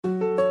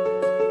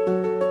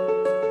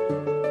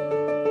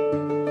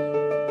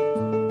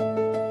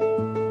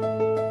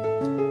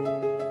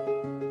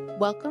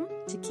Welcome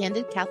to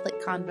Candid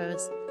Catholic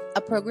Convos, a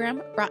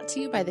program brought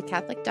to you by the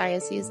Catholic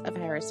Diocese of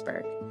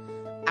Harrisburg.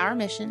 Our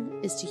mission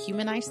is to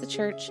humanize the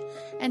Church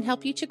and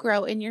help you to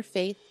grow in your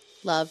faith,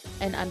 love,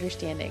 and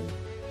understanding.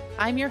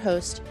 I'm your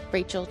host,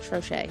 Rachel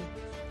Trochet,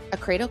 a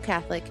cradle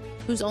Catholic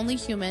who's only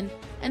human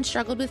and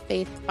struggled with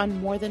faith on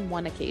more than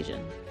one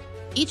occasion.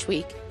 Each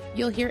week,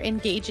 you'll hear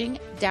engaging,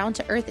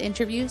 down-to-earth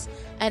interviews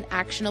and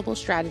actionable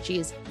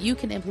strategies you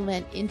can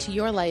implement into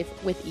your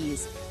life with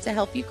ease to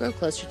help you grow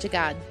closer to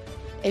God.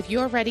 If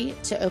you're ready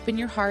to open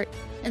your heart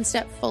and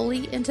step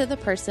fully into the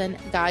person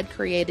God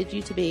created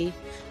you to be,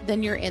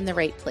 then you're in the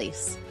right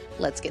place.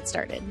 Let's get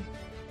started.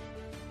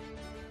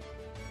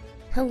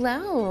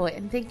 Hello,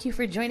 and thank you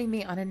for joining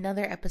me on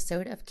another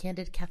episode of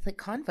Candid Catholic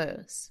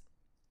Convos.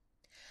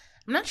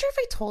 I'm not sure if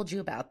I told you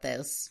about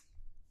this,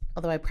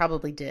 although I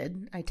probably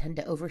did. I tend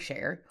to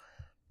overshare.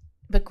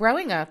 But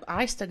growing up,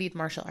 I studied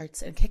martial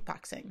arts and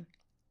kickboxing,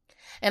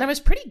 and I was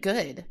pretty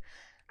good.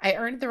 I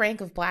earned the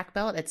rank of black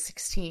belt at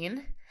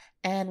 16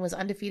 and was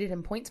undefeated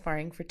in point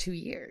sparring for 2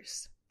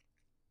 years.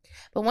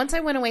 But once I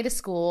went away to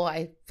school,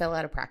 I fell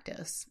out of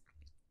practice.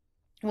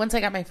 Once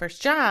I got my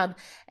first job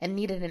and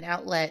needed an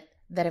outlet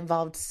that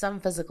involved some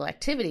physical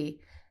activity,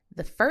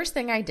 the first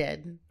thing I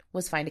did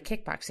was find a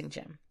kickboxing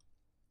gym.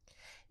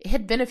 It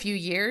had been a few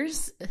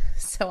years,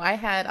 so I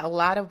had a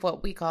lot of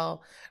what we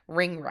call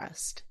ring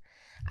rust.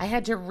 I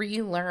had to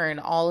relearn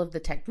all of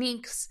the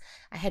techniques.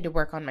 I had to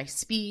work on my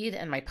speed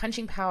and my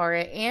punching power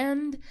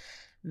and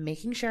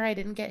making sure I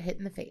didn't get hit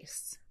in the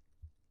face.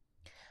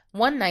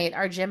 One night,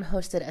 our gym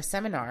hosted a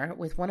seminar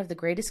with one of the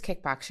greatest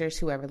kickboxers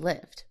who ever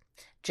lived,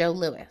 Joe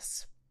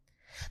Louis.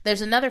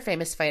 There's another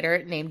famous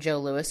fighter named Joe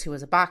Louis who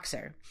was a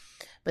boxer,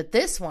 but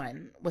this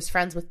one was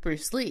friends with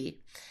Bruce Lee,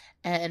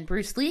 and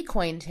Bruce Lee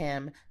coined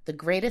him the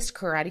greatest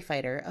karate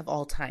fighter of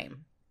all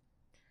time.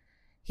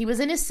 He was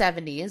in his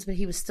 70s, but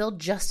he was still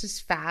just as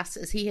fast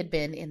as he had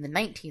been in the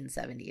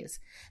 1970s,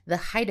 the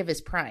height of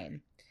his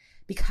prime,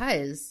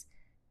 because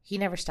he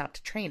never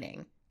stopped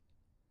training.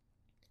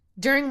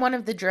 During one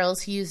of the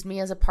drills, he used me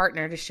as a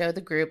partner to show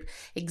the group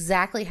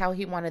exactly how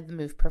he wanted the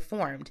move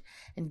performed,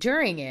 and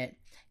during it,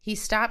 he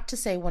stopped to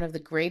say one of the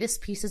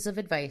greatest pieces of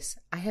advice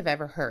I have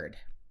ever heard.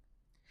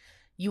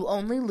 You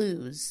only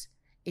lose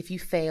if you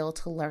fail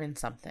to learn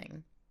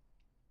something.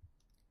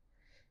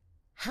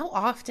 How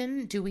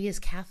often do we as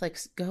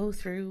Catholics go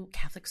through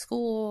Catholic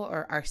school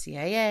or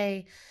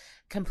RCIA,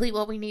 complete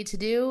what we need to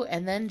do,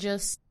 and then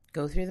just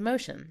go through the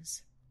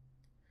motions?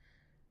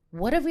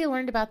 What have we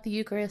learned about the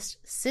Eucharist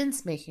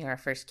since making our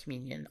first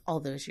communion all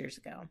those years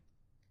ago?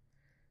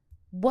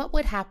 What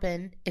would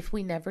happen if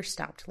we never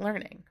stopped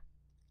learning?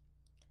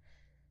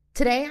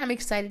 Today, I'm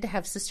excited to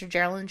have Sister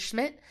Geralyn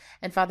Schmidt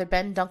and Father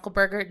Ben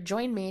Dunkelberger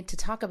join me to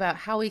talk about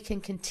how we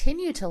can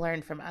continue to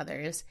learn from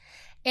others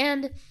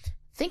and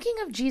thinking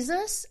of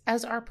Jesus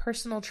as our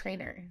personal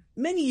trainer.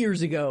 Many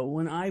years ago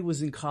when I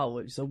was in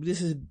college, so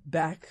this is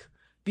back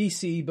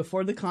BC,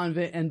 before the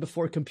convent and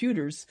before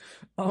computers,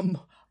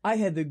 I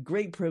had the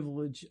great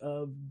privilege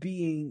of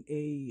being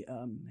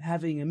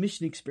having a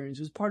mission experience.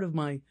 It was part of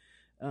my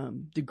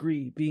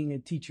degree, being a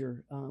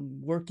teacher,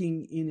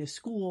 working in a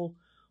school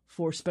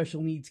for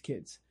special needs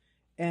kids.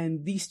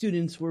 And these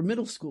students were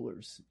middle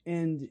schoolers.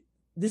 And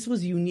this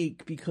was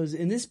unique because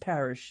in this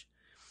parish,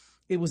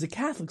 it was a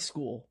Catholic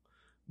school,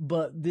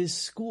 but this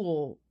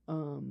school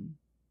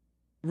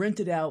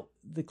rented out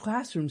the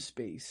classroom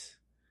space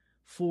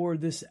for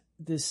this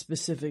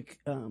specific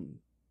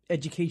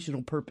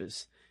educational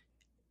purpose,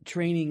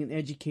 training and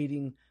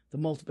educating the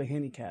multiple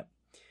handicap.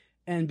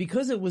 And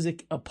because it was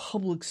a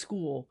public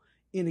school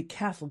in a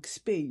Catholic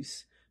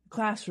space,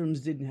 classrooms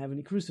didn't have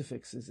any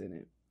crucifixes in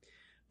it.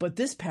 But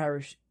this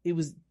parish, it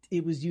was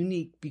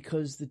unique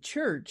because the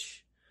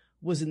church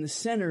was in the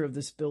center of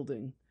this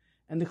building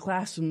and the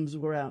classrooms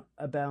were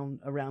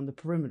around the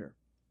perimeter.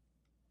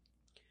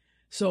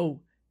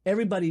 So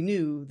everybody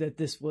knew that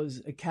this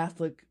was a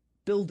Catholic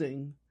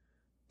building,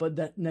 but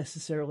not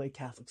necessarily a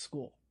Catholic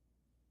school.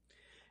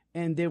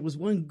 And there was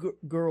one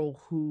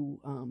girl who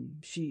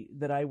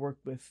that I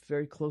worked with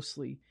very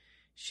closely.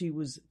 She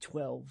was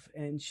 12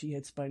 and she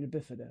had spina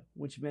bifida,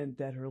 which meant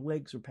that her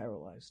legs were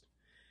paralyzed.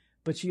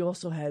 But she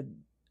also had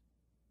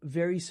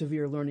very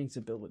severe learning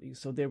disabilities,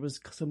 so there was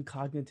some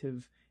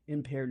cognitive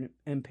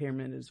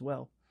impairment as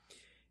well.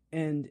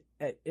 And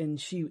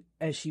she,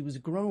 as she was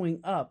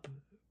growing up,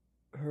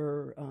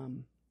 her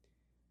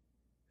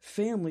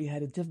family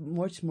had a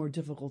much more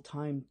difficult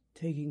time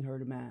taking her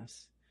to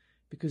Mass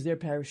because their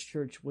parish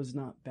church was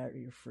not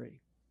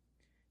barrier-free.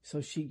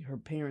 So her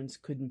parents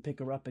couldn't pick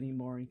her up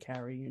anymore and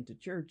carry her into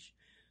church.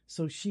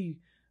 So she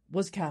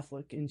was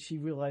Catholic, and she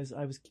realized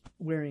I was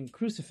wearing a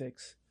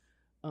crucifix.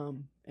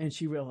 And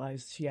she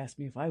asked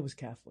me if I was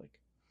Catholic.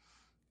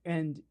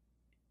 And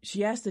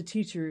she asked the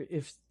teacher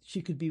if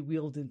she could be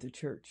wheeled into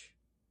church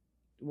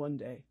one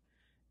day.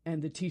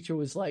 And the teacher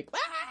was like,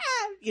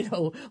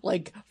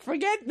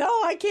 forget, no,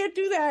 I can't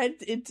do that.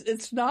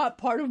 It's not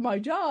part of my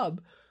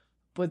job.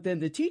 But then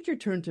the teacher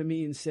turned to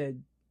me and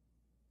said,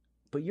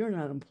 but you're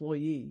not an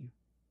employee.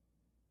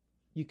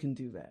 You can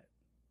do that.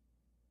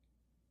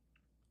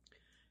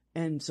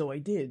 And so I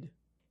did.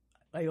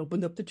 I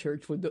opened up the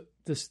church with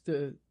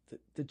the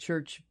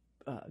church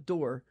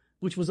door,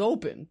 which was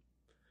open,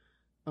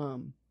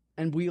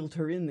 and wheeled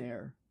her in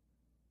there.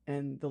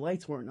 And the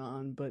lights weren't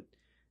on, but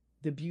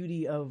the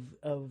beauty of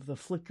the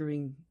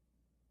flickering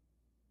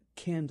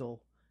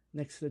candle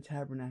next to the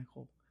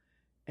tabernacle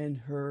and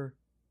her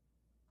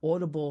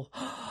audible,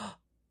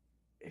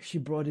 she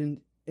brought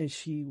in, as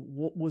she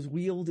was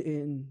wheeled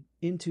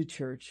into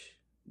church,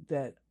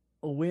 that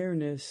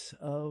awareness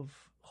of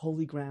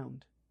holy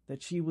ground,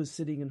 that she was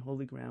sitting in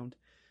holy ground,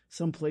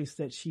 someplace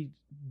that she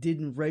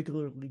didn't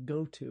regularly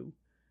go to.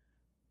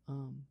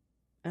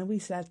 And we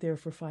sat there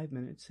for 5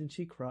 minutes, and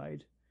she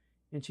cried,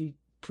 and she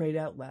prayed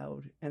out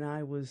loud, and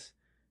I was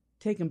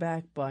taken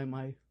back by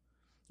my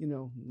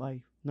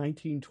 19,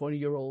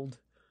 20-year-old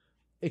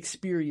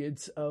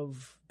experience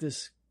of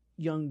this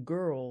young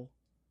girl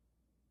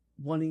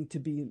wanting to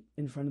be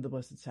in front of the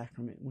Blessed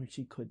Sacrament when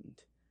she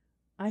couldn't.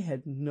 I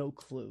had no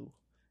clue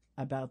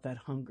about that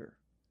hunger,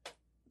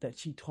 that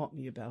she taught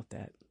me about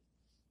that.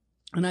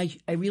 And I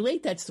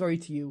relate that story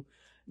to you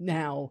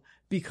now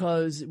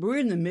because we're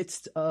in the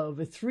midst of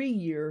a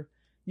 3-year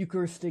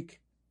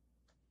Eucharistic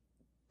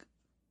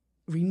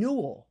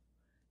renewal.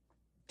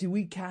 Do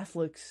we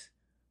Catholics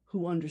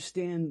who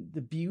understand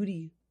the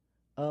beauty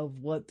of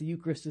what the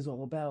Eucharist is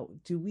all about,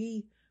 do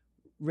we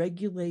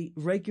regularly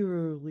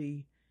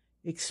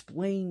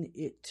explain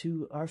it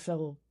to our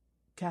fellow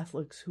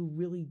Catholics who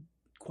really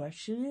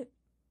question it?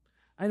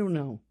 I don't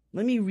know.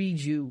 Let me read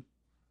you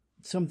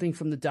something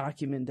from the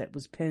document that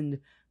was penned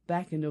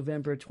back in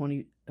November of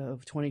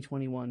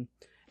 2021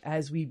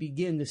 as we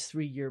begin this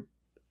 3-year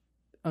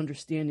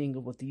understanding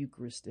of what the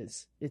Eucharist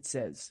is. It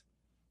says,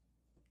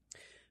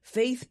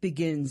 "Faith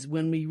begins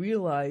when we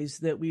realize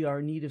that we are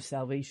in need of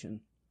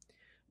salvation.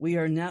 We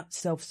are not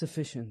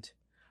self-sufficient.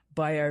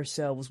 By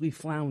ourselves we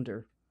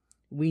flounder.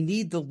 We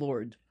need the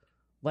Lord,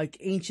 like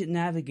ancient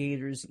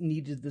navigators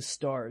needed the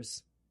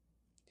stars."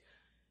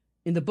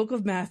 In the book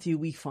of Matthew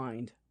we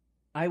find,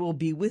 "I will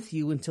be with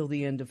you until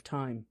the end of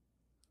time."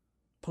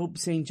 Pope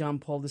St. John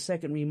Paul II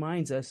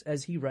reminds us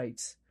as he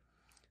writes,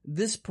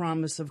 "This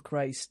promise of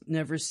Christ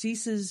never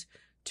ceases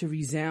to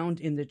resound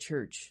in the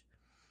Church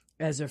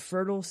as a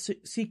fertile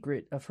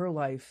secret of her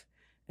life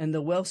and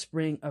the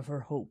wellspring of her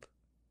hope.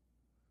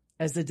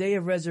 As the day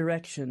of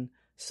resurrection,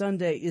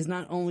 Sunday is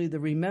not only the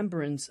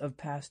remembrance of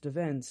past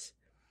events,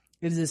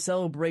 it is a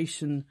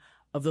celebration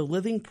of the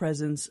living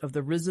presence of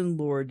the risen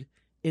Lord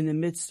in the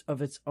midst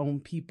of its own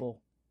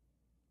people.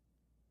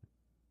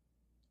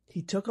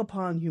 He took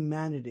upon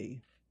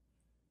humanity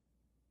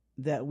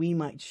that we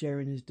might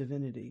share in his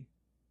divinity."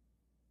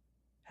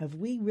 Have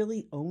we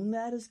really owned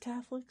that as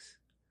Catholics?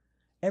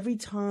 Every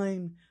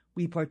time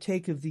we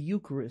partake of the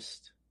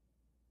Eucharist,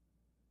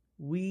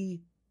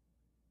 we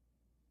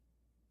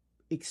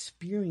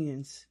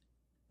experience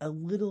a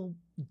little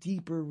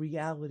deeper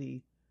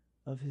reality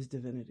of his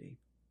divinity.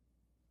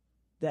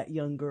 That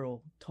young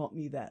girl taught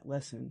me that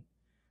lesson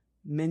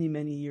many,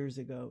 many years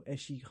ago as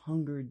she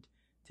hungered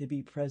to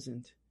be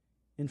present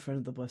in front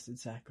of the Blessed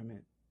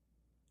Sacrament.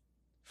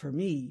 For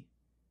me,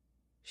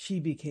 she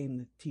became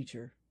the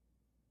teacher,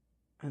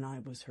 and I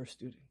was her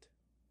student.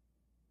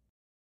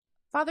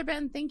 Father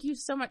Ben, thank you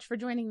so much for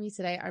joining me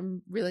today.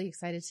 I'm really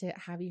excited to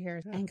have you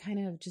here and kind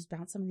of just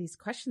bounce some of these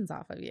questions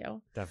off of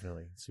you.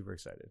 Definitely. Super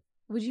excited.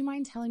 Would you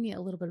mind telling me a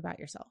little bit about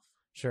yourself?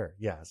 Sure.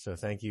 Yeah. So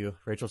thank you,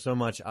 Rachel, so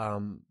much.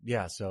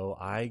 So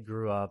I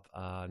grew up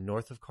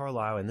north of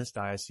Carlisle in this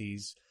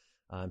diocese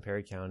in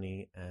Perry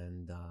County,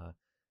 and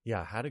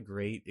had a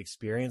great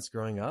experience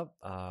growing up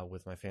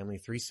with my family,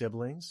 3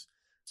 siblings,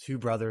 2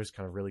 brothers,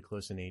 kind of really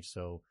close in age.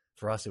 So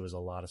for us, it was a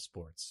lot of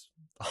sports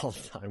all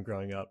the time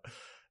growing up,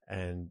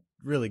 and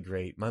really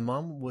great. My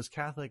mom was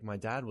Catholic. My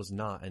dad was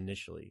not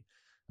initially,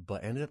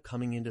 but ended up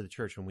coming into the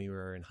church when we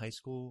were in high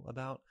school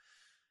about.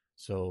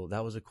 So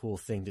that was a cool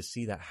thing to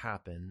see that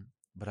happen.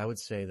 But I would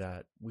say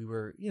that we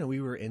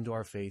were into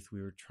our faith.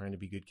 We were trying to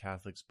be good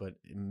Catholics, but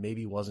it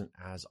maybe wasn't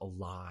as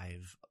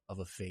alive of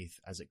a faith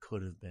as it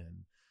could have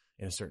been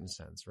in a certain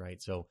sense,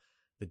 right? So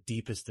the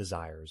deepest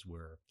desires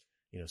were,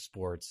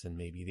 sports and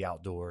maybe the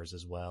outdoors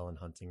as well, and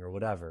hunting or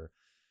whatever.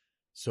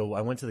 So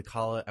I went to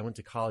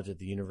college at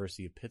the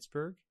University of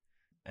Pittsburgh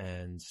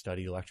and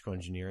studied electrical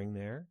engineering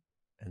there.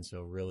 And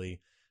so really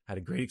had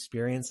a great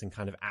experience and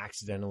kind of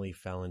accidentally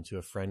fell into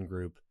a friend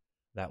group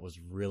that was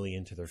really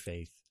into their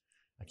faith,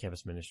 a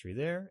campus ministry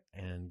there,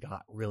 and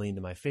got really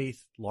into my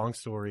faith. Long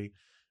story,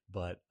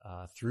 but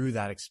through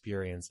that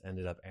experience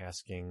ended up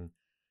asking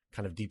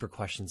kind of deeper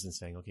questions and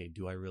saying, okay,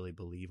 do I really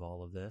believe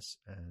all of this?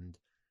 And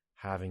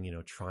having,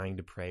 trying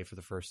to pray for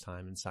the first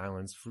time in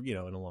silence for, in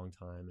a long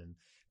time, and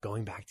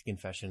going back to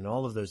confession and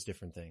all of those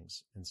different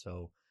things. And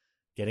so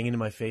getting into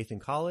my faith in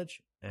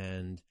college,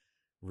 and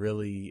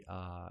really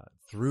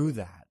through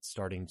that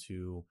starting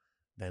to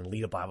then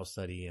lead a Bible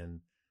study.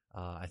 And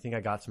I think I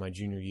got to my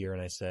junior year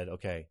and I said,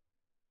 okay,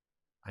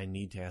 I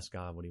need to ask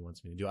God what he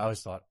wants me to do. I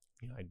always thought,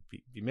 I'd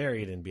be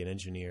married and be an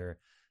engineer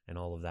and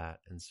all of that.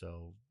 And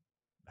so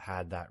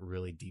had that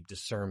really deep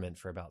discernment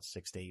for about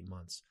 6 to 8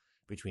 months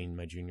between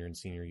my junior and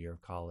senior year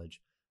of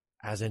college,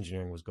 as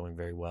engineering was going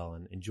very well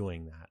and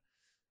enjoying that.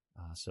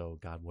 So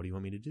God, what do you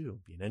want me to do?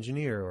 Be an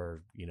engineer,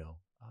 or,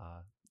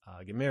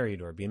 get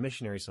married, or be a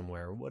missionary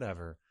somewhere, or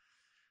whatever.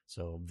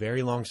 So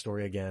very long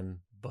story again,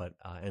 but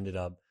ended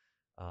up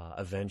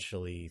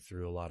eventually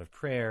through a lot of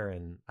prayer,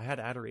 and I had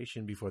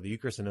adoration before the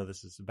Eucharist. I know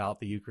this is about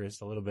the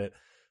Eucharist a little bit.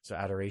 So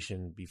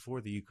adoration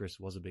before the Eucharist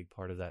was a big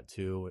part of that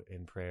too,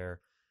 in prayer.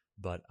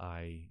 But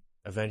I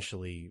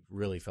eventually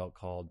really felt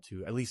called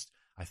to, at least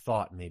I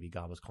thought maybe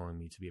God was calling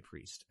me to be a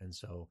priest. And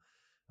so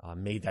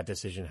made that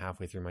decision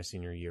halfway through my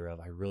senior year of,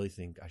 I really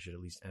think I should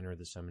at least enter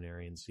the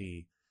seminary and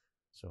see.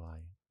 So I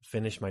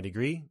finished my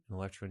degree in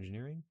electrical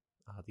engineering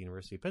at the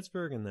University of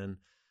Pittsburgh, and then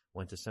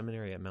went to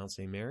seminary at Mount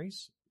St.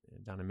 Mary's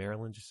down in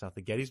Maryland, just south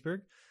of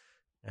Gettysburg,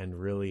 and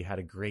really had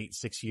a great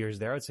 6 years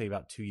there. I'd say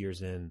about 2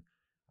 years in,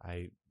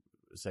 I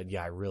said,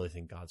 yeah, I really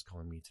think God's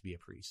calling me to be a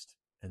priest.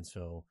 And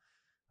so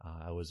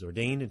I was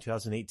ordained in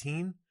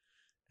 2018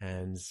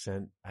 and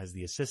sent as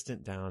the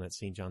assistant down at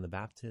St. John the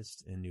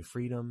Baptist in New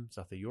Freedom,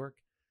 south of York.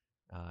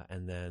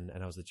 And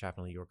I was the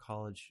chaplain at York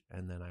College.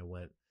 And then I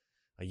went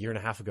a year and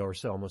a half ago or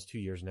so, almost 2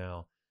 years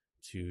now,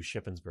 to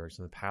Shippensburg.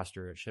 So I'm the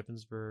pastor at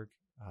Shippensburg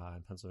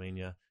in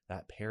Pennsylvania,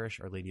 that parish,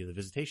 Our Lady of the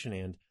Visitation,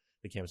 and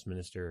the campus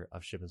minister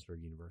of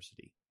Shippensburg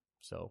University.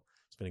 So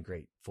it's been a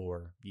great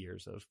 4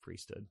 years of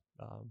priesthood.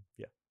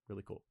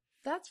 Really cool.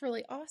 That's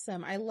really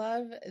awesome. I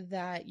love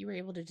that you were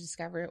able to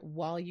discover it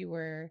while you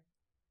were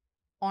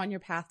on your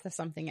path to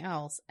something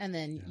else. And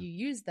then you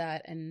used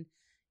that and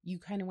you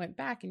kind of went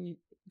back and you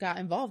got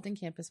involved in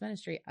campus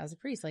ministry as a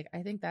priest. Like,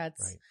 I think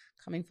that's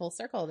coming full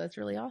circle. That's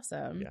really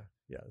awesome.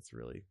 Yeah. It's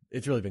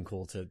really been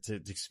cool to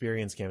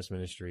experience campus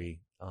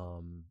ministry,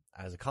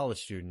 as a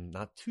college student,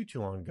 not too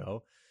long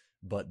ago,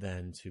 but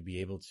then to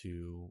be able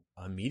to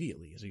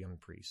immediately as a young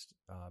priest,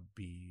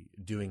 be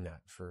doing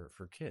that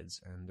for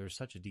kids. And there's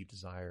such a deep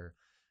desire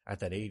at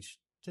that age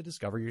to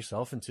discover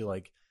yourself and to,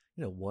 like,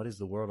 what is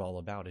the world all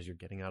about as you're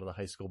getting out of the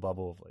high school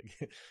bubble of,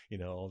 like,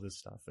 all this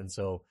stuff. And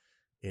so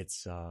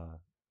it's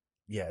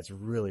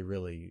really,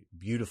 really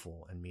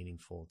beautiful and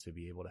meaningful to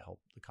be able to help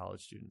the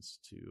college students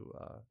to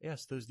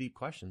ask those deep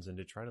questions and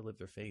to try to live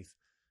their faith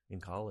in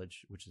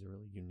college, which is a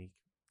really unique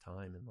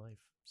time in life.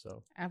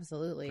 So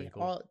absolutely.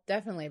 Cool. All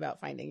definitely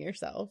about finding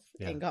yourself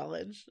in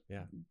college.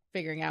 Yeah.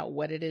 Figuring out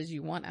what it is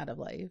you want out of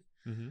life.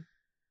 Mm-hmm.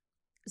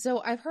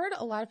 So I've heard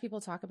a lot of people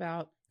talk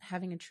about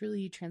having a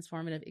truly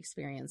transformative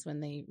experience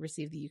when they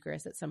receive the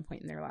Eucharist at some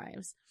point in their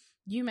lives.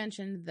 You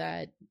mentioned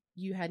that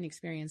you had an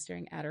experience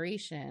during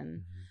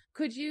adoration. Mm-hmm.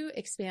 Could you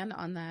expand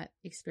on that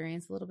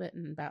experience a little bit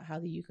and about how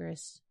the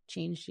Eucharist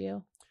changed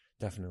you?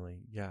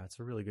 Definitely. Yeah, it's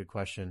a really good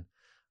question.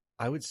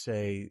 I would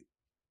say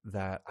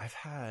that I've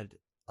had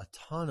a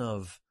ton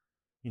of,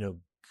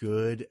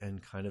 good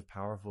and kind of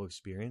powerful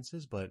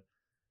experiences, but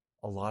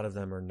a lot of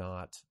them are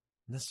not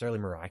necessarily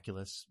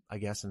miraculous, I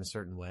guess, in a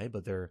certain way,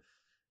 but they're,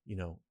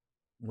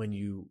 when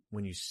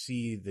you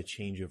see the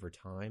change over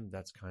time,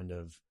 that's kind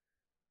of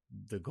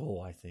the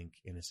goal, I think,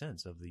 in a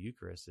sense, of the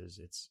Eucharist, is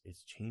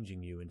it's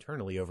changing you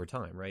internally over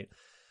time, right?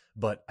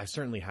 But I've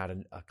certainly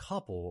had a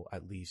couple,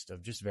 at least,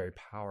 of just very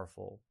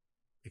powerful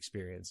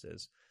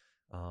experiences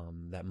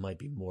that might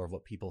be more of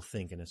what people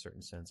think in a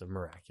certain sense of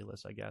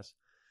miraculous, I guess.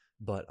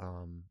 But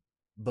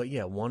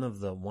yeah, one of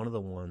the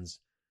ones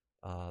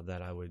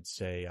that I would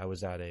say, I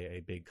was at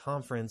a big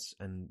conference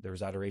and there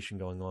was adoration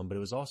going on, but it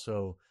was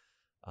also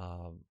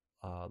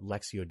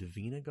Lectio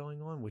Divina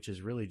going on, which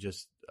is really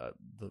just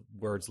the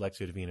words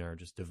Lectio Divina are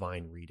just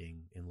divine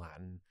reading in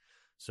Latin.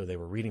 So they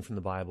were reading from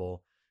the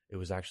Bible. It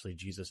was actually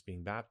Jesus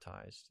being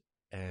baptized,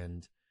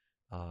 and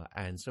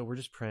so we're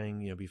just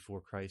praying,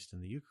 before Christ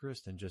in the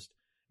Eucharist, and just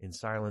in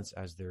silence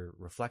as they're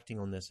reflecting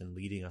on this and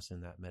leading us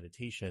in that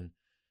meditation,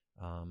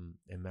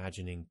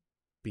 imagining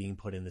being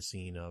put in the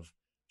scene of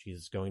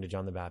Jesus going to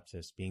John the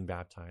Baptist, being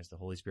baptized, the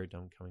Holy Spirit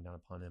coming down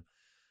upon him.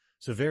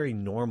 So very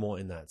normal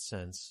in that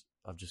sense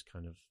of just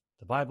kind of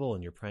the Bible,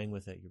 and you're praying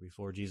with it, you're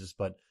before Jesus.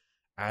 But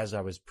as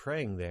I was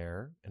praying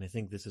there, and I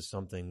think this is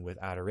something with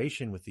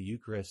adoration, with the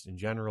Eucharist in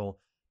general,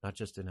 not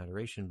just in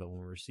adoration, but when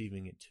we're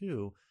receiving it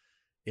too,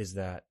 is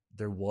that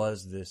there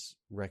was this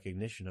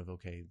recognition of,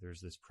 okay,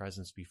 there's this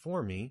presence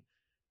before me,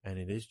 and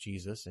it is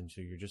Jesus. And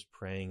so you're just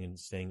praying and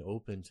staying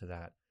open to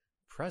that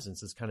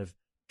presence. It's kind of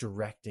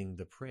directing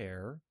the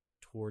prayer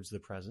towards the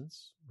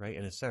presence, right?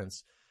 In a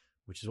sense,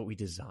 which is what we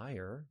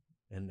desire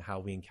and how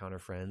we encounter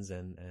friends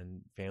and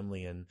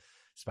family and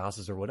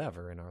spouses or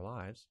whatever in our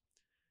lives.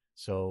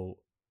 So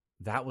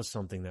that was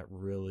something that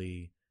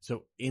really,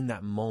 so in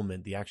that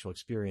moment, the actual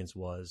experience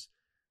was,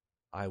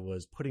 I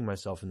was putting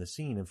myself in the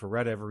scene, and for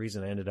whatever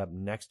reason, I ended up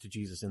next to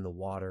Jesus in the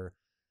water,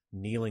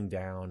 kneeling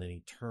down, and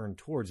he turned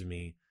towards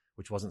me,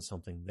 which wasn't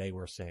something they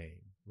were saying,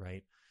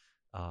 right?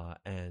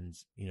 And,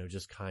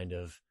 just kind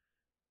of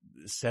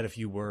said a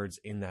few words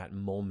in that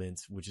moment,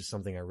 which is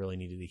something I really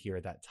needed to hear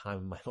at that time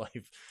of my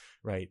life,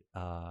 right?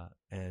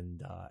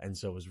 And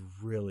so it was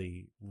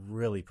really,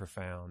 really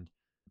profound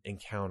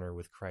encounter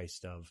with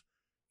Christ of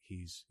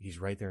he's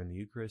right there in the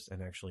Eucharist,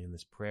 and actually in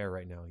this prayer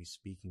right now, he's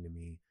speaking to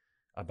me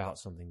about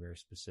something very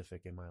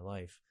specific in my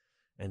life.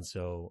 And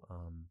so,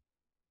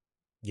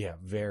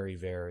 very,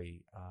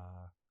 very,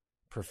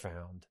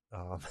 profound,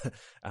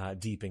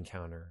 deep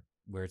encounter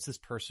where it's this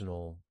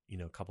personal,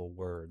 couple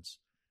words,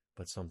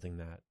 but something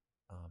that,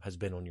 has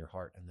been on your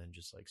heart and then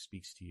just like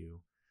speaks to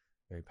you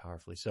very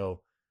powerfully.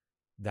 So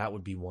that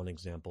would be one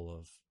example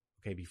of,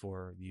 okay,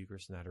 before the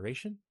Eucharist and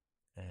adoration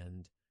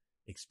and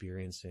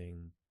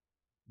experiencing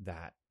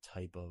that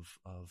type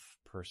of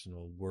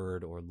personal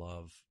word or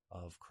love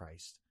of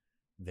Christ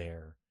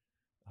there,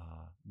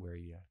 where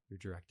you're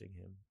directing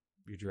him,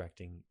 you're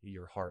directing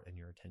your heart and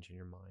your attention,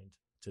 your mind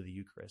to the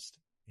Eucharist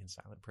in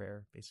silent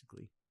prayer,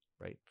 basically.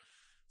 Right.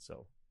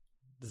 So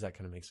does that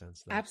kind of make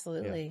sense?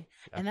 Absolutely.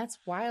 Yeah. And that's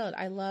wild.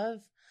 I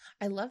love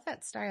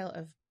that style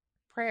of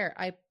prayer.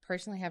 I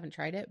personally haven't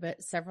tried it,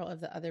 but several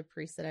of the other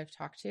priests that I've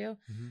talked to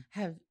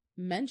have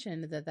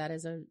mentioned that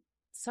is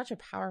such a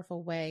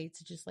powerful way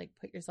to just like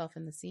put yourself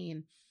in the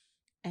scene.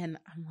 And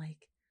I'm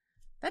like,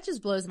 that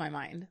just blows my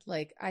mind.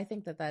 Like, I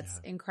think that's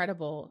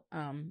incredible.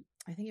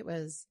 I think it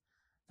was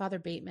Father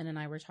Bateman and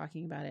I were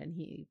talking about it, and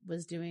he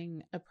was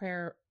doing a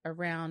prayer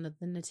around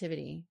the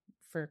Nativity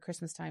for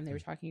Christmas time. They were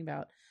talking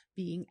about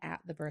being at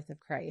the birth of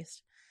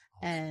Christ.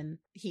 Awesome. And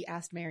he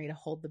asked Mary to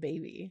hold the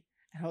baby.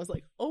 And I was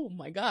like, oh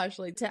my gosh,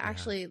 like to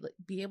actually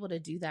be able to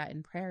do that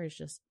in prayer is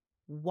just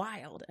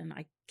wild. And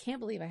I can't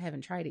believe I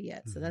haven't tried it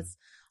yet. So that's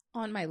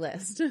on my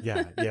list.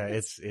 Yeah.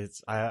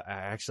 I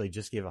actually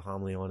just gave a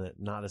homily on it,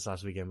 not this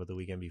last weekend, but the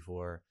weekend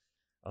before,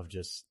 of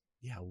just,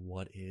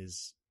 what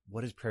is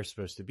prayer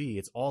supposed to be?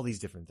 It's all these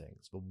different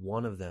things, but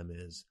one of them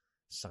is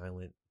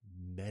silent,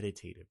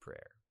 meditative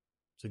prayer.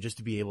 So just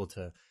to be able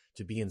to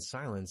be in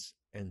silence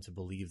and to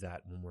believe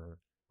that when we're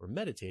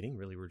meditating,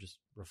 really we're just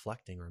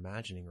reflecting or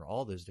imagining or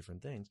all those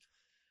different things,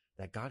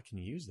 that God can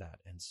use that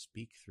and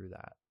speak through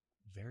that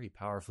very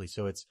powerfully.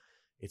 So it's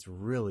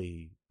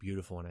really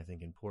beautiful, and I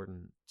think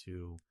important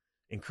to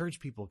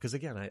encourage people, because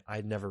again,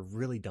 I'd never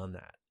really done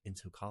that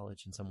until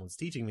college, and someone's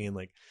teaching me and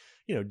like,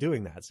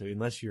 doing that. So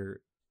unless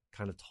you're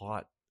kind of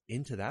taught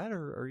into that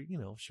or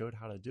showed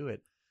how to do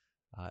it,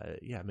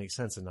 it makes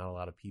sense. And not a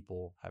lot of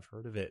people have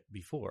heard of it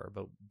before,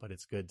 but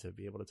it's good to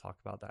be able to talk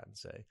about that and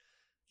say,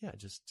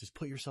 just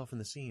put yourself in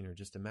the scene, or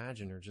just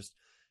imagine, or just,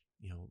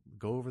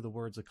 go over the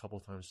words a couple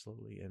times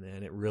slowly.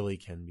 And it really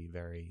can be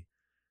very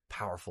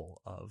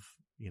powerful of,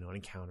 an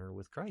encounter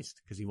with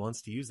Christ, because he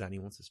wants to use that and he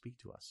wants to speak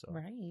to us. So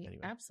right. Anyway.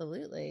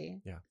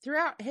 Absolutely. Yeah.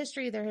 Throughout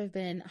history, there have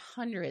been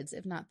hundreds,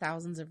 if not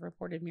thousands, of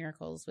reported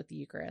miracles with the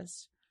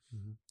Eucharist.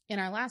 Mm-hmm. In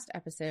our last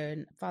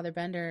episode, Father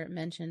Bender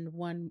mentioned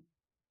one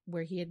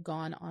where he had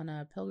gone on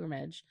a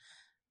pilgrimage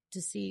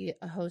to see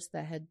a host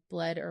that had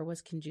bled or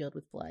was congealed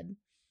with blood.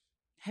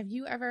 Have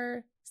you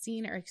ever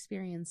seen or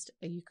experienced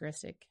a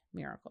Eucharistic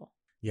miracle?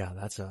 Yeah,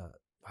 that's a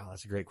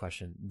great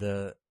question.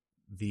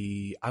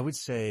 I would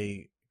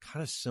say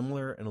kind of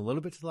similar and a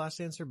little bit to the last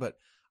answer, but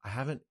I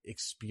haven't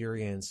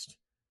experienced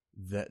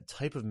that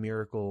type of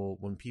miracle.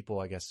 When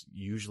people, I guess,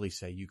 usually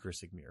say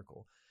Eucharistic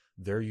miracle,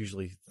 they're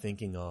usually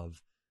thinking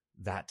of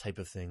that type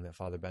of thing that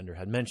Father Bender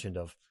had mentioned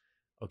of,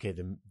 okay,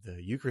 the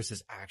Eucharist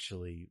is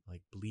actually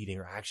like bleeding,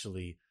 or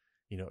actually,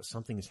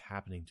 something is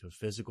happening to a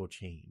physical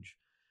change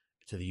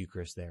to the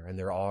Eucharist there. And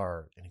there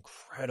are an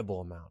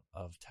incredible amount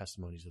of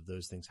testimonies of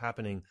those things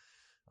happening.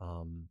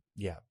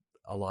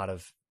 A lot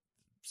of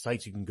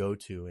sites you can go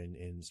to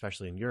in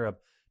especially in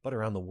Europe, but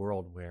around the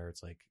world, where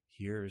it's like,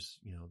 here's,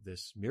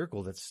 this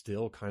miracle that's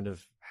still kind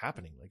of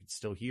happening. Like, it's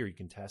still here. You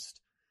can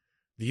test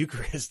the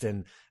Eucharist,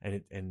 and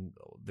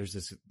there's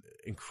this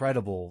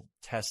incredible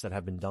tests that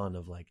have been done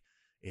of like,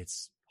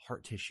 it's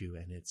heart tissue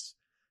and it's,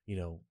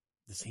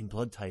 the same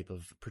blood type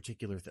of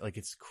particular like,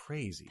 it's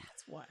crazy.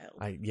 That's wild.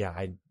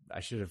 I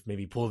should have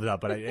maybe pulled it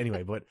up, but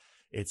anyway, but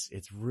it's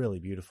really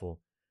beautiful.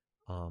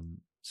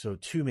 So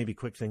two maybe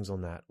quick things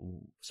on that.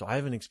 So I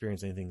haven't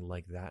experienced anything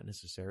like that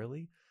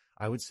necessarily.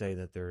 I would say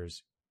that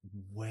there's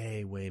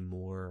way, way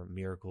more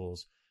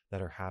miracles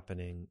that are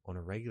happening on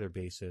a regular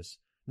basis,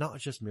 not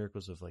just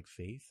miracles of like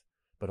faith,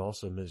 but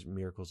also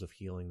miracles of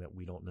healing that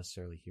we don't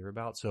necessarily hear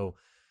about. So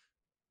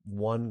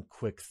one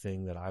quick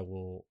thing that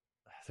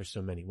there's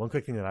so many. One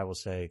quick thing that I will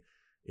say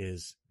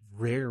is,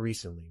 very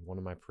recently, one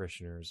of my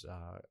parishioners,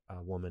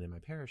 a woman in my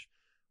parish,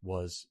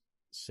 was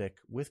sick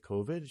with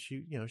COVID.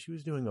 She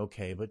was doing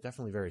okay, but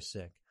definitely very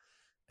sick,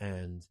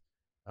 and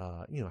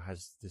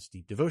has this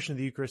deep devotion to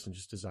the Eucharist and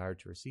just desired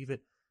to receive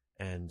it,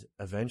 and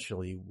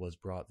eventually was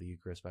brought the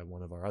Eucharist by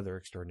one of our other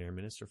extraordinary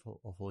ministers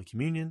of Holy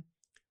Communion,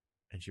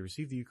 and she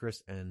received the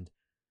Eucharist. And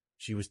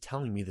she was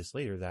telling me this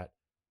later, that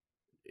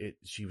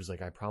she was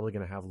like, I'm probably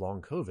going to have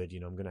long COVID.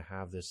 I'm going to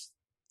have this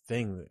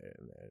thing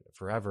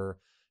forever.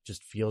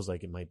 Just feels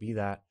like it might be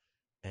that.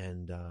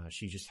 And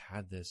she just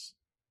had this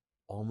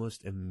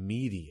almost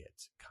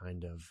immediate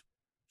kind of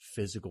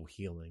physical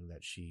healing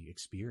that she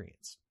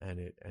experienced.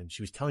 And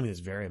she was telling me this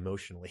very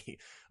emotionally,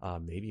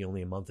 maybe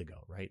only a month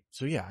ago. Right.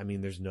 So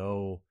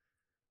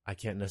I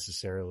can't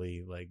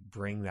necessarily like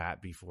bring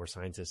that before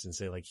scientists and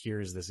say like,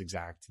 here's this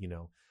exact,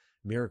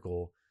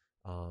 miracle.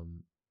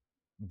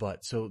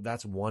 But so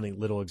that's one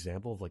little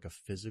example of like a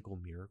physical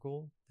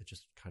miracle that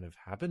just kind of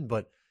happened.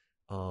 But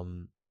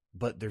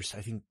there's,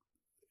 I think,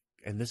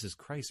 and this is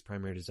Christ's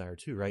primary desire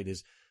too, right?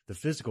 Is the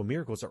physical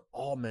miracles are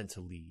all meant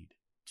to lead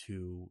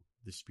to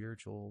the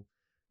spiritual,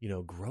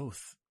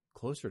 growth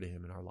closer to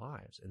him in our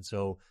lives. And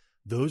so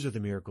those are the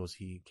miracles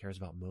he cares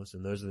about most.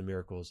 And those are the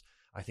miracles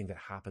I think that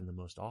happen the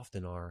most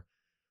often are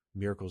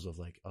miracles of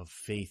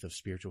faith, of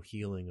spiritual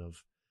healing,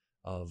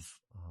 of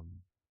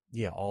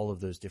all of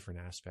those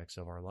different aspects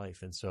of our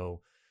life. And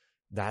so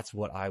that's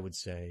what I would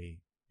say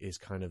is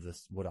kind of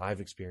what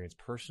I've experienced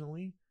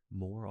personally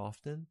more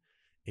often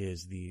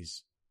is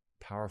these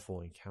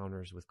powerful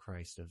encounters with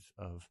Christ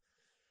of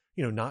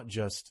not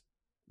just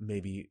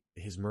maybe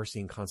his mercy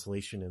and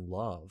consolation and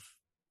love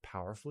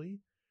powerfully,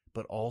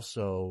 but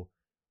also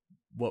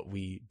what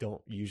we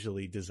don't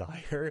usually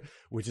desire,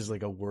 which is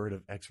like a word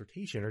of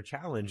exhortation or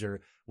challenge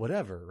or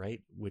whatever,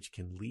 right? Which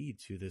can lead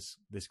to this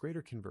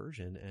greater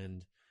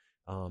conversion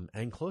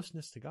and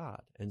closeness to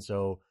God. And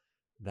so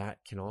that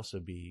can also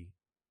be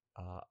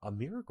a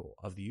miracle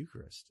of the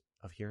Eucharist,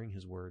 of hearing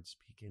his words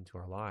speak into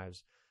our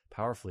lives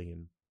powerfully.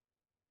 And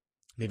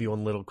maybe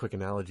one little quick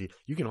analogy,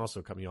 you can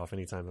also cut me off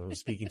anytime if I'm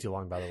speaking too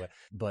long, by the way,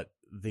 but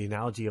the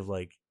analogy of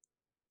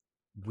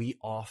we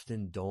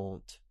often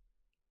don't,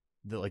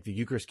 the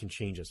Eucharist can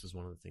change us is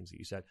one of the things that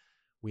you said.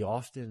 We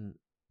often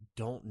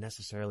don't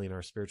necessarily in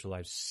our spiritual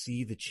lives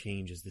see the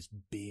change as this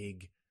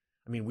big,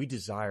 we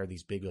desire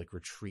these big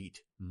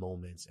retreat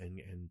moments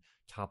and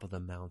top of the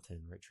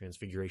mountain, right?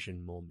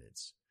 Transfiguration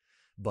moments.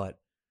 But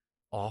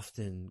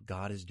often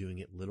God is doing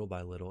it little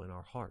by little in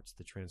our hearts,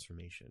 the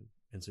transformation.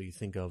 And so you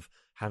think of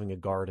having a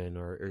garden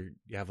or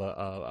you have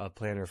a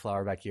plant or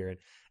flower back here.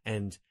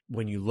 And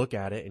when you look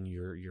at it and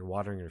you're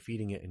watering or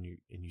feeding it and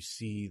you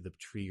see the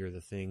tree or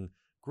the thing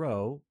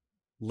grow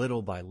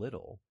little by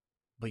little,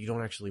 but you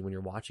don't actually, when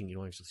you're watching, you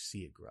don't actually see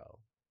it grow,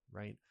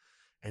 right?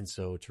 And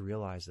so to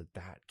realize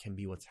that can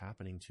be what's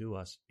happening to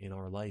us in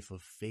our life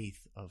of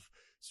faith, of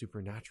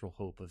supernatural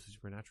hope, of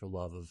supernatural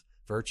love, of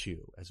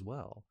virtue as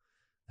well,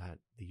 that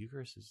the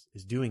Eucharist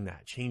is doing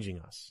that, changing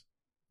us,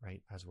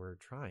 right? As we're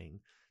trying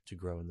to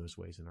grow in those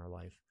ways in our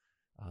life,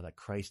 that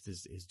Christ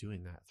is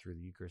doing that through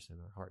the Eucharist in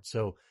our heart.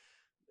 So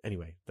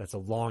anyway, that's a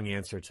long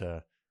answer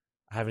to,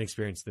 I haven't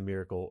experienced the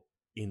miracle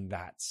in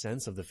that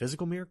sense of the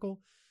physical miracle.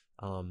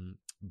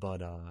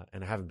 But I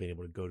haven't been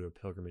able to go to a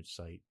pilgrimage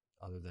site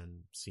other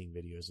than seeing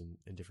videos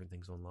and different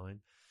things online.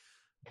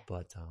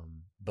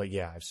 But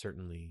yeah, I've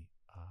certainly,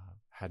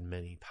 had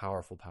many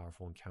powerful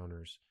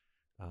encounters,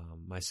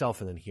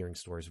 myself, and then hearing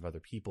stories of other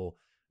people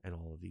and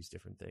all of these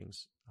different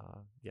things.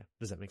 Yeah.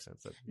 Does that make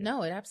sense?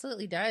 No, it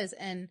absolutely does.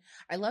 And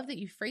I love that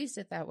you phrased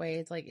it that way.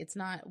 It's it's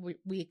not,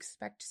 we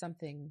expect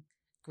something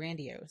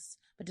grandiose,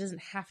 but it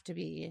doesn't have to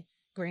be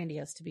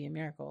grandiose to be a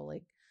miracle.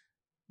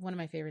 One of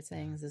my favorite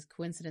sayings is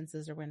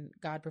coincidences are when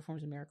God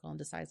performs a miracle and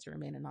decides to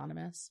remain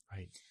anonymous.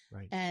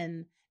 Right.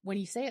 And when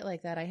you say it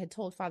like that, I had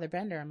told Father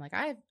Bender, I'm like,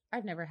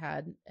 I've never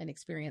had an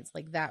experience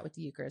like that with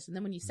the Eucharist. And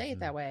then when you say it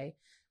that way,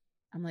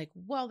 I'm like,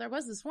 well, there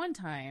was this one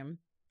time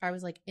I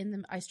was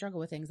I struggle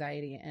with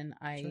anxiety and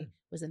I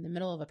was in the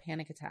middle of a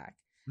panic attack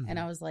and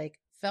I was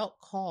felt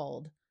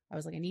called. I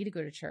was I need to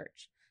go to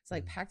church. So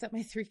I packed up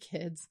my 3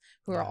 kids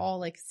who are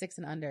all 6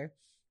 and under.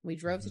 We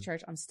drove to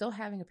church. I'm still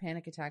having a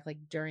panic attack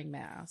during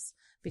mass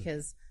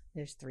because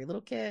there's 3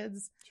 little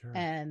kids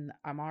and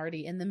I'm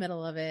already in the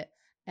middle of it.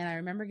 And I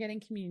remember getting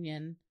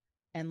communion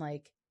and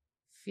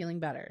feeling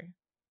better.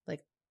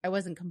 I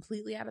wasn't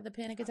completely out of the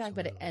panic attack,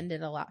 but it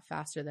ended a lot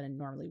faster than it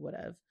normally would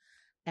have.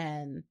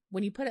 And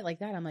when you put it like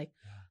that, I'm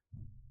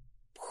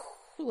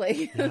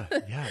exactly.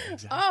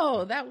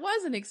 Oh, that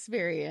was an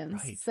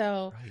experience. Right,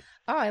 so,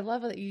 I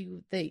love that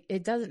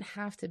it doesn't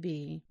have to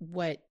be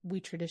what we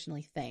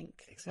traditionally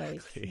think.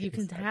 Exactly. You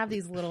can have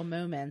these little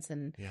moments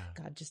and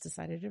God just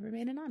decided to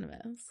remain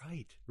anonymous.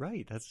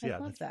 Right. That's, I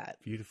love that.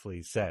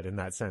 Beautifully said in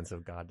that sense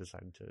of God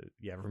deciding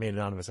to, remain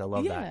anonymous. I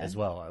love that as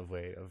well, a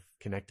way of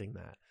connecting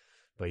that.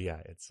 But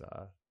it's,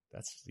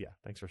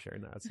 thanks for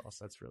sharing that.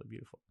 That's really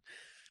beautiful.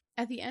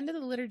 At the end of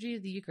the liturgy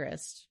of the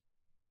Eucharist,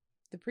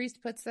 the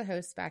priest puts the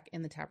host back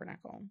in the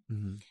tabernacle.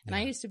 Mm-hmm. And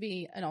I used to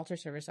be an altar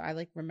server, so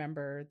I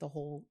remember the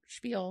whole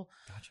spiel.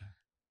 Gotcha.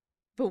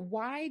 But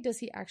why does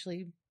he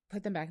actually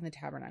put them back in the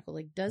tabernacle?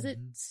 Does it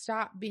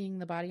stop being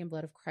the body and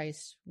blood of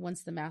Christ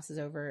once the mass is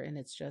over and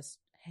it's just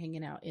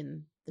hanging out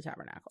in the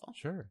tabernacle?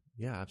 Sure.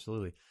 Yeah,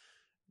 absolutely.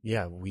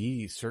 Yeah,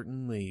 we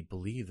certainly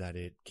believe that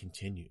it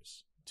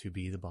continues to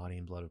be the body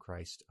and blood of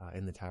Christ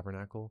in the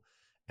tabernacle.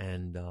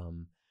 And,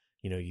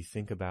 you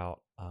think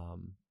about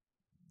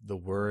the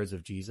words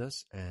of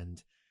Jesus,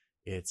 and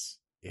it's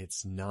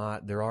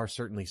not, there are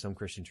certainly some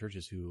Christian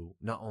churches who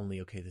not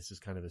only, this is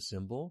kind of a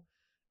symbol,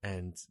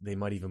 and they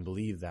might even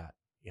believe that,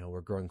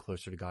 we're growing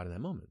closer to God in that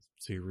moment.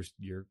 So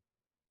you're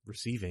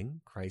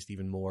receiving Christ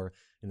even more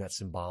in that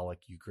symbolic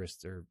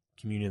Eucharist or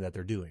communion that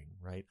they're doing,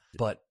 right?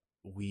 But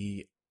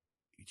we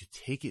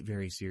take it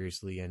very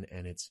seriously, and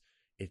it's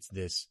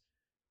this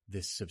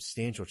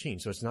substantial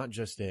change. So it's not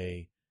just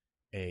a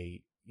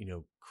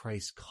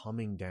Christ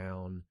coming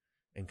down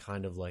and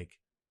kind of like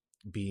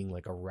being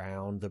like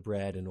around the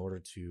bread in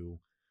order to,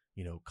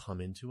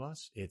 come into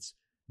us. It's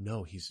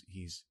no,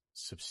 he's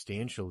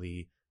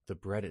substantially the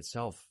bread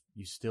itself.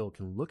 You still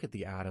can look at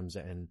the atoms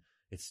and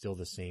it's still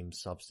the same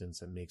substance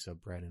that makes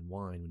up bread and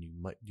wine when you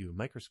do a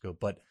microscope.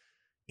 But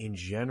in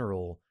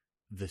general,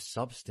 the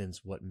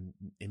substance, what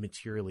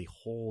immaterially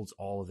holds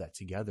all of that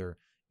together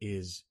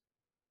is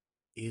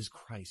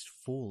Christ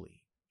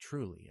fully,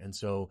 truly. And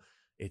so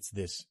it's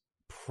this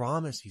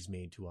promise he's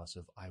made to us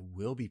of, I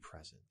will be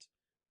present.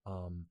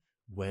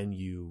 When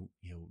you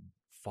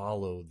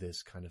follow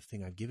this kind of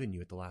thing I've given you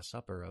at the Last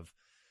Supper of,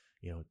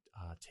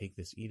 take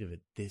this, eat of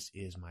it. This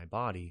is my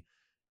body.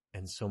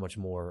 And so much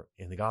more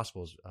in the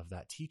Gospels of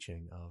that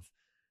teaching of,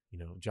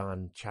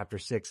 John chapter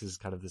 6 is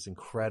kind of this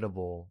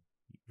incredible,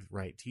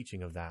 right,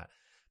 teaching of that.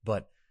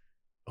 But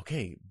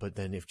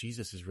then if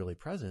Jesus is really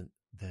present,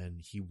 then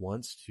he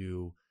wants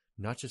to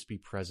not just be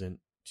present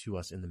to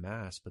us in the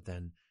Mass, but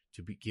then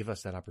to give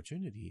us that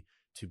opportunity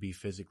to be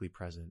physically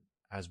present,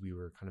 as we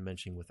were kind of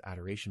mentioning with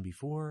adoration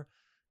before.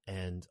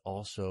 And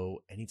also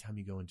anytime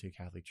you go into a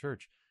Catholic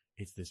church,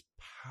 it's this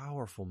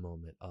powerful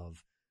moment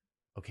of,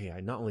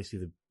 I not only see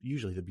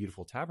usually the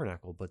beautiful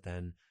tabernacle, but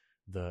then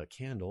the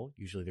candle,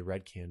 usually the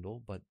red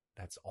candle, but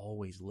that's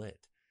always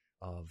lit,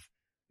 of,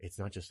 it's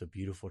not just a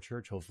beautiful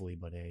church, hopefully,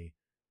 but a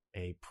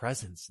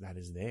presence that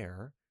is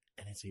there.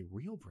 And it's a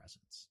real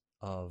presence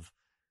of,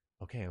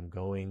 I'm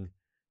going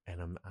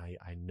and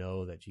I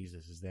know that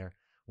Jesus is there.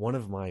 One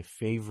of my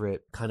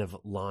favorite kind of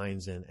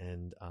lines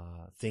and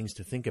things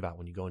to think about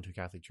when you go into a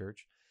Catholic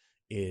church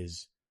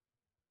is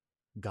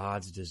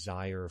God's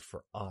desire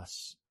for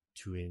us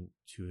to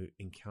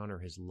encounter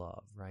his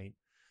love, right?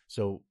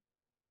 So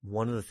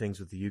one of the things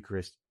with the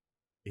Eucharist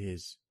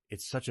is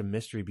it's such a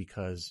mystery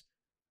because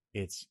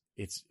it's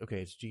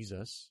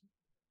Jesus,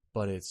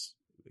 but it's,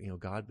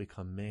 God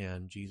become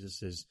man.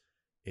 Jesus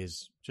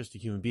is just a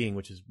human being,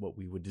 which is what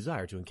we would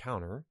desire to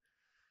encounter,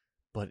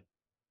 but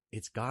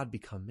it's God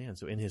become man.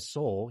 So in his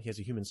soul, he has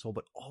a human soul,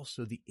 but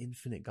also the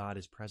infinite God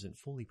is present,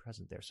 fully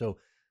present there. So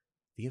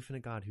the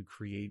infinite God who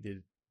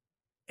created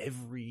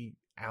every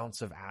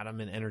ounce of atom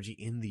and energy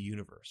in the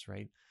universe,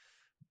 right?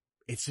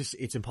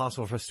 It's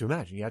impossible for us to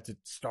imagine. You have to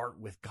start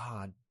with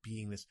God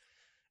being this.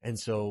 And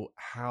so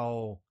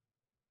how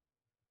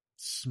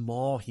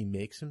small he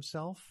makes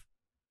himself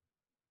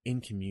in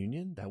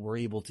communion that we're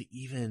able to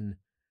even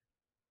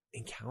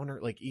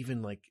encounter,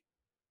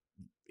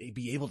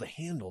 be able to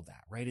handle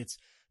that, right? It's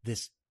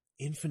this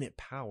infinite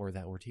power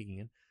that we're taking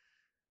in.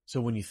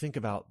 So when you think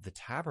about the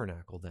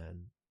tabernacle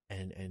then,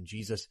 and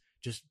Jesus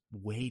just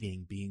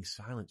waiting, being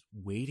silent,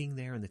 waiting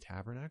there in the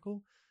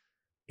tabernacle,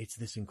 it's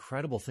this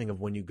incredible thing of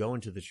when you go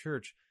into the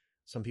church,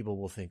 some people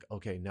will think,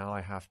 now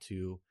I have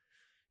to,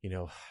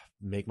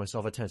 make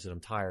myself attentive. I'm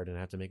tired and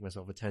I have to make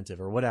myself attentive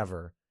or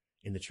whatever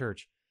in the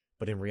church.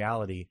 But in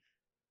reality,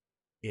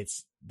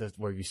 it's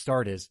where you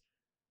start is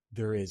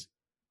there is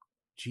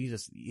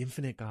Jesus, the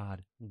infinite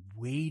God,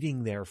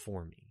 waiting there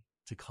for me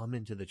to come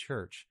into the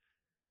church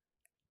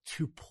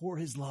to pour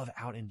his love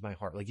out into my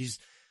heart. Like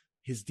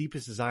his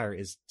deepest desire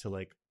is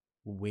to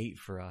wait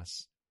for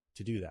us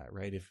to do that,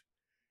 right?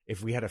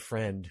 If we had a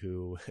friend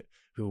who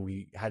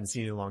we hadn't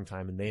seen in a long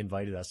time and they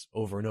invited us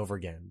over and over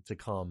again to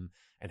come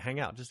and hang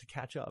out just to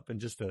catch up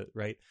and just to,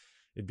 right?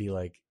 It'd be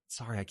like,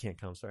 sorry, I can't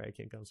come. Sorry, I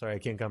can't come. Sorry, I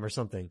can't come or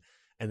something.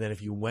 And then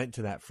if you went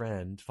to that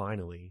friend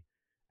finally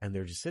and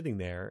they're just sitting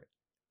there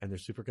and they're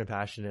super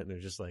compassionate and they're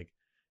just like,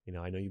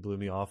 I know you blew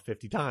me off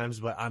 50 times,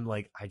 but I'm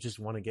like, I just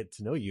want to get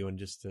to know you and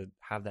just to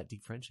have that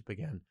deep friendship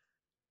again.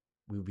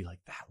 We would be like,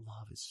 that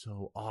love is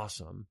so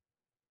awesome.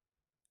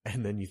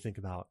 And then you think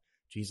about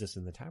Jesus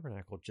in the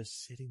tabernacle,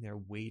 just sitting there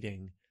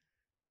waiting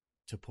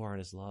to pour out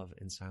his love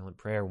in silent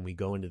prayer when we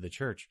go into the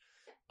church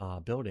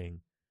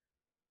building.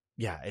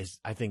 Yeah,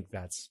 I think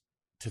that's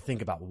to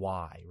think about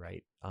why,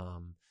 right?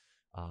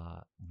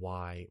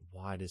 Why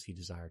does he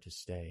desire to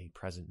stay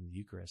present in the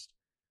Eucharist?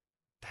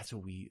 That's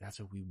what we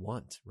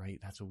want, right?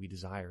 That's what we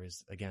desire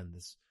is, again,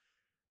 this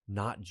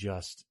not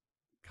just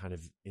kind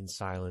of in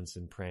silence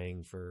and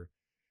praying for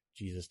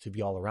Jesus to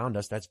be all around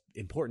us. That's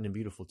important and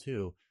beautiful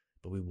too,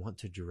 but we want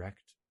to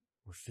direct,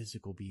 we're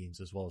physical beings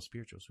as well as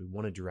spiritual. So we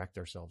want to direct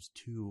ourselves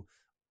to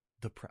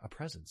a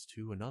presence,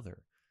 to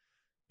another.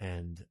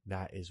 And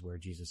that is where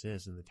Jesus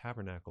is in the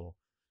tabernacle.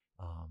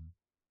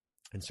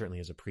 And certainly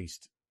as a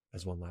priest,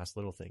 as one last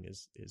little thing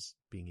is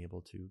being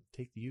able to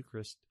take the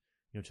Eucharist,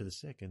 to the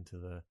sick and to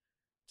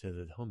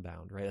the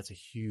homebound, right? That's a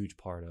huge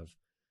part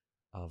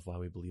of why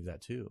we believe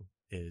that too,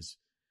 is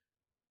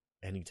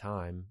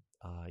anytime,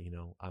 I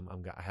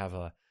have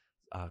a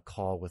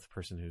call with a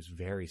person who's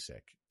very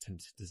sick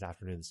this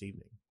afternoon, this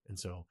evening.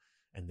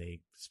 And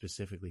they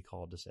specifically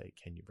called to say,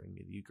 can you bring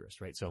me the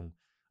Eucharist, right? So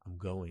I'm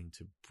going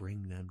to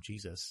bring them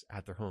Jesus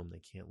at their home.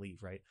 They can't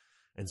leave, right?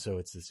 And so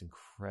it's this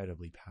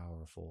incredibly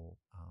powerful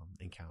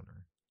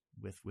encounter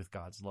with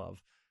God's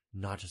love,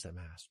 not just at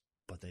Mass,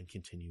 but then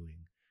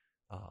continuing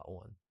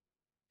on.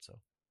 So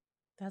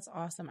that's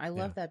awesome. I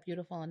love that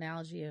beautiful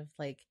analogy of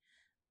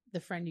the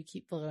friend you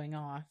keep blowing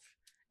off.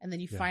 And then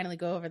you finally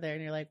go over there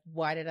and you're like,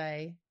 why did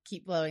I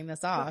keep blowing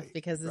this off?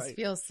 Because this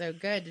feels so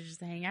good to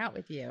just hang out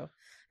with you.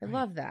 I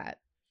love that.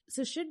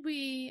 So should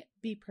we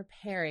be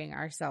preparing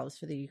ourselves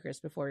for the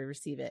Eucharist before we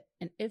receive it?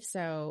 And if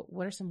so,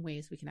 what are some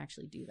ways we can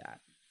actually do that?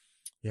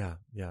 Yeah,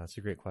 that's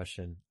a great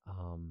question.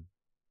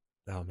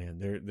 Oh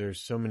man,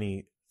 there's so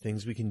many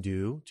things we can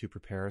do to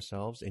prepare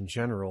ourselves. In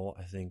general,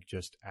 I think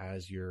just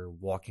as you're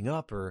walking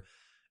up, or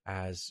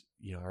as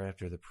you know, or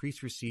after the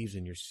priest receives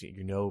and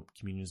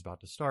communion is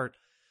about to start,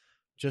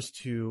 just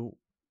to,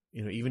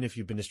 you know, even if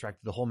you've been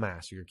distracted the whole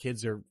mass, or your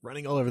kids are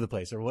running all over the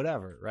place or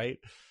whatever, right?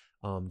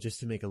 Just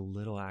to make a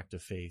little act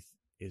of faith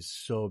is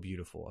so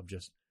beautiful, of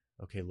just,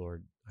 okay,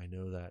 Lord, I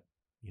know that,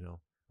 you know,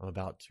 I'm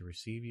about to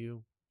receive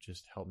you.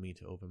 Just help me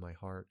to open my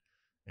heart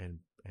and,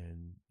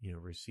 you know,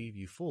 receive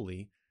you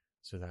fully,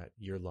 so that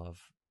your love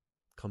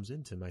comes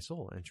into my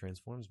soul and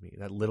transforms me.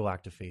 That little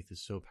act of faith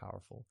is so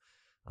powerful.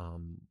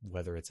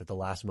 Whether it's at the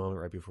last moment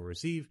right before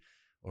receive,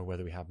 or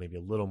whether we have maybe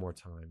a little more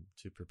time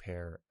to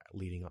prepare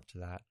leading up to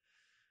that.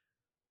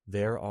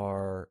 There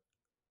are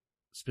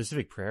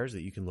specific prayers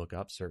that you can look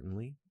up,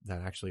 certainly,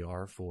 that actually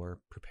are for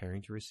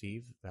preparing to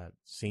receive, that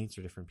saints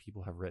or different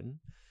people have written.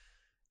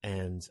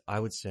 And I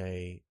would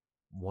say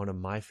one of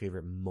my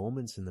favorite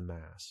moments in the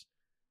Mass,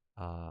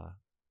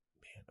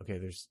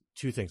 there's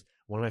two things.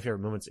 One of my favorite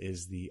moments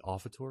is the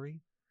offertory.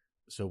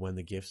 So when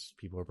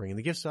people are bringing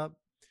the gifts up,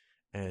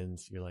 and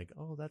you're like,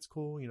 oh, that's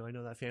cool, you know, I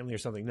know that family or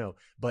something. No,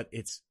 but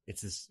it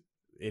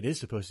is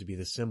supposed to be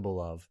the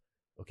symbol of,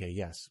 okay,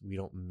 yes, we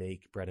don't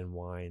make bread and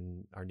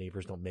wine. Our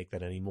neighbors don't make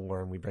that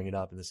anymore, and we bring it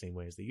up in the same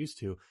way as they used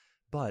to.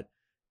 But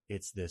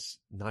it's this,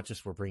 not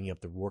just we're bringing up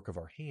the work of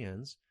our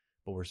hands,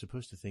 but we're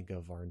supposed to think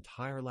of our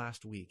entire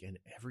last week and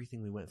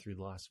everything we went through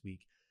the last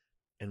week.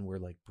 And we're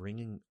like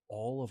bringing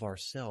all of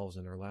ourselves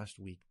in our last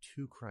week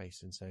to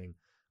Christ and saying,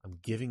 I'm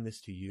giving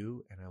this to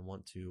you, and I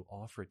want to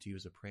offer it to you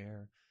as a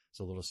prayer. It's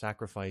a little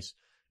sacrifice,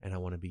 and I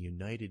want to be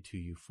united to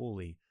you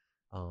fully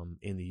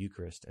in the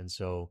Eucharist. And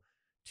so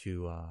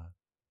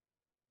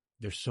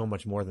there's so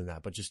much more than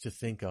that, but just to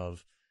think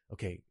of,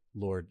 okay,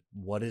 Lord,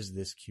 what is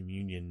this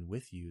communion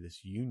with you,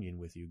 this union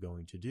with you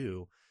going to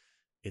do?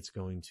 It's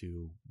going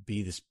to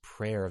be this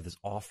prayer of this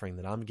offering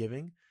that I'm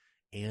giving,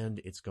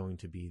 and it's going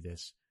to be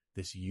this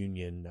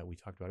union that we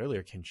talked about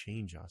earlier can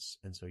change us.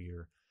 And so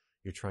you're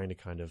trying to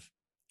kind of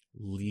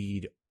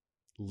lead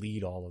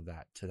all of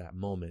that to that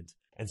moment.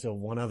 And so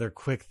one other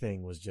quick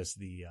thing was just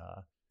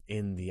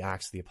in the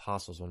Acts of the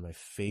Apostles, one of my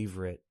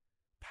favorite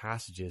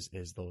passages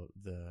is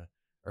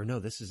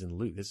this is in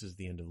Luke. This is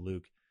the end of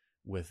Luke,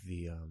 with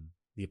the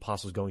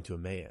apostles going to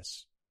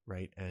Emmaus,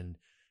 right? And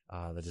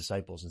the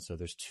disciples. And so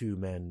there's two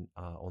men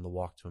on the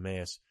walk to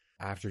Emmaus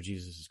after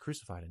Jesus is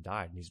crucified and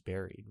died, and he's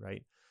buried,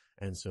 right?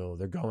 And so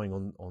they're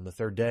going on the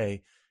third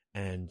day,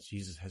 and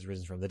Jesus has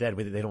risen from the dead.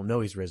 They don't know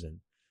he's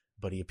risen,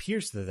 but he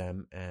appears to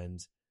them, and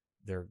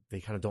they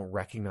kind of don't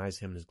recognize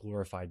him in his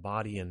glorified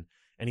body. And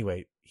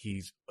anyway,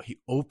 he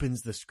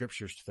opens the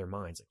scriptures to their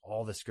minds, like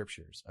all the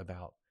scriptures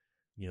about,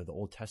 you know, the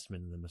Old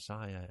Testament and the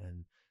Messiah,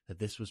 and that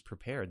this was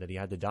prepared, that he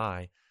had to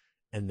die.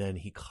 And then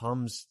he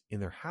comes in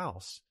their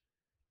house,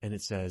 and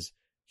it says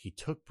he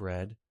took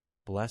bread,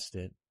 blessed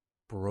it,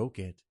 broke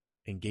it,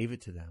 and gave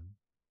it to them.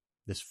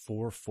 This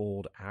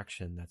fourfold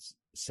action that's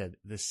said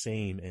the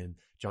same in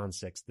John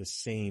 6, the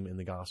same in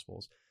the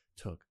Gospels: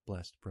 took,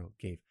 blessed, broke,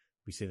 gave.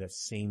 We say that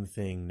same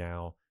thing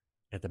now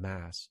at the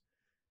Mass.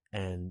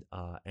 And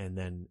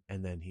then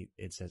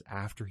it says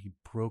after he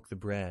broke the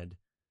bread,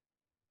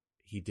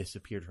 he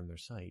disappeared from their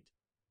sight,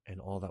 and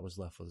all that was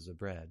left was the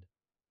bread,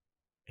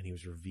 and he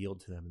was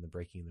revealed to them in the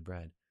breaking of the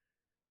bread.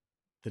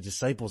 The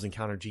disciples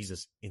encountered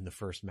Jesus in the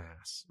first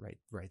Mass,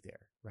 right there,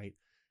 right?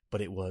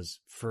 But it was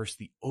first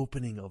the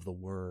opening of the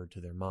word to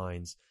their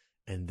minds,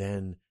 and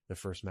then the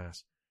first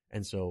Mass.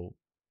 And so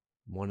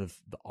one of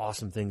the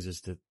awesome things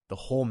is to the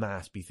whole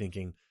Mass be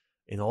thinking,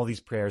 in all these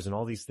prayers and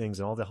all these things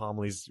and all the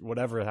homilies,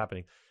 whatever is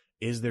happening,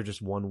 is there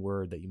just one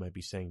word that you might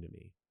be saying to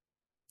me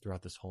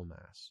throughout this whole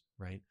Mass,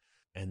 right?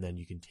 And then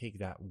you can take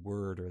that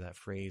word or that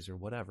phrase or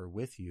whatever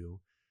with you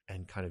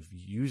and kind of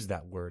use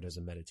that word as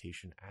a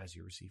meditation as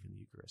you're receiving the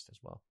Eucharist as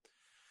well.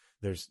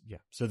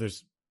 So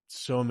there's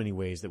so many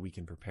ways that we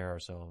can prepare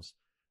ourselves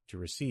to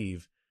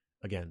receive.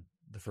 Again,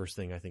 the first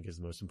thing I think is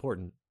the most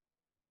important.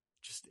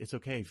 Just, it's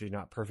okay if you're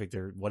not perfect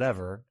or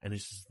whatever. And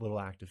it's just a little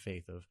act of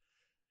faith of,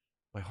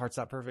 my heart's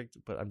not perfect,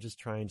 but I'm just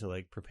trying to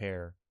like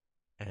prepare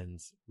and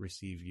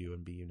receive you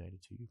and be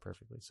united to you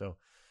perfectly. So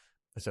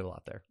I said a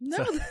lot there.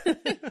 No,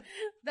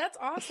 that's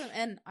awesome.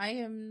 And I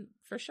am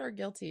for sure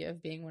guilty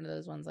of being one of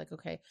those ones like,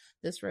 okay,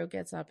 this row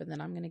gets up and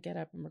then I'm going to get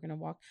up and we're going to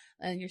walk.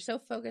 And you're so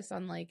focused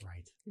on like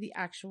the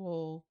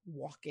actual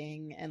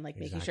walking and like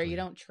making sure you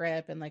don't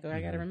trip and like, I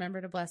got to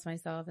remember to bless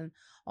myself and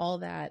all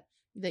that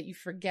you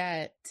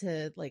forget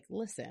to like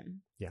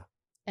listen. Yeah.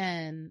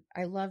 And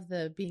I love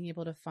the being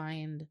able to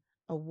find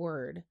a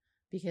word,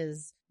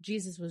 because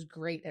Jesus was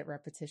great at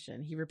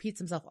repetition. He repeats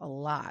himself a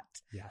lot.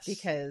 Yes.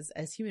 Because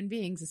as human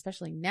beings,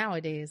 especially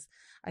nowadays,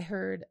 I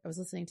was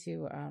listening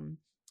to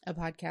a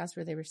podcast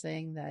where they were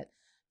saying that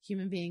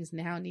human beings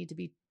now need to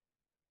be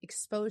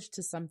exposed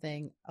to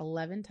something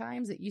 11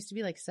 times. It used to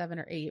be like 7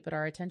 or 8, but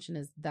our attention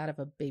is that of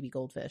a baby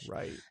goldfish.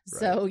 Right.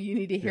 So you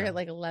need to hear it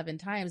like 11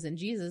 times. And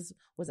Jesus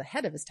was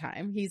ahead of his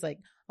time. He's like,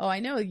 oh,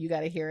 I know you got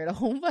to hear it a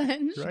whole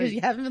bunch because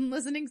you haven't been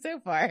listening so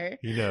far.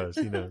 He knows.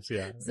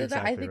 Yeah. So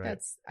exactly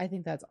I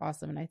think that's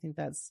awesome. And I think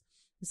that's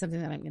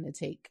something that I'm going to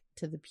take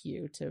to the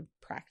pew to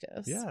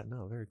practice. Yeah,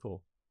 no, very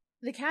cool.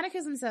 The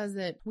Catechism says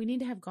that we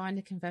need to have gone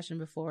to confession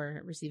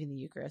before receiving the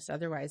Eucharist.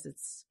 Otherwise,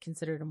 it's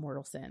considered a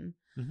mortal sin.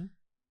 Mm-hmm.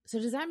 So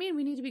does that mean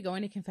we need to be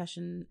going to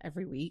confession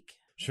every week?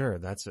 Sure.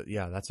 That's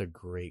a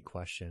great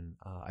question.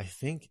 I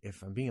think,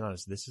 if I'm being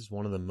honest, this is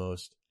one of the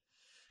most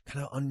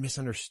kind of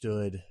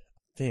misunderstood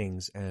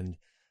things, and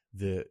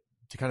to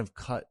kind of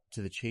cut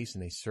to the chase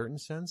in a certain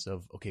sense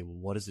of, okay, well,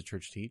 what does the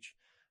church teach?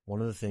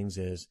 One of the things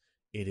is,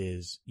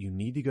 you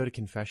need to go to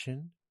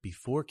confession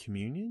before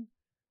communion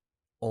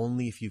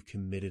only if you've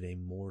committed a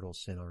mortal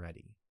sin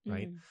already,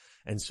 right?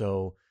 Mm-hmm. And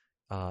so,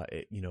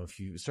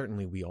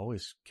 we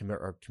always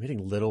are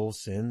committing little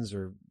sins,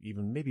 or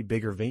even maybe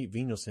bigger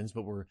venial sins,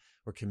 but we're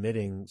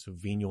committing, so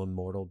venial and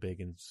mortal,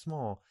 big and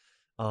small.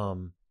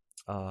 So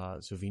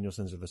venial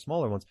sins are the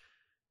smaller ones.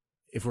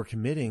 If we're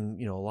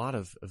committing, a lot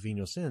of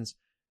venial sins,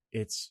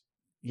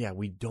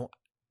 we don't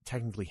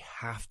technically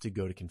have to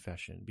go to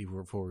confession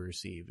before we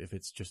receive, if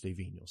it's just a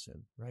venial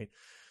sin, right?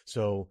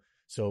 So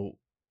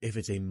if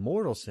it's a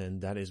mortal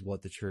sin, that is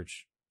what the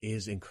church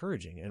is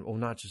encouraging. And well,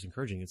 not just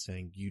encouraging, it's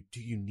saying you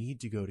need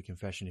to go to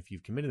confession if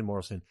you've committed a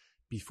mortal sin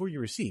before you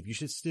receive. You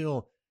should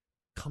still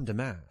come to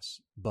Mass,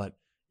 but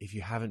if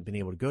you haven't been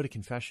able to go to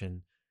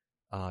confession,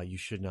 you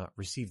should not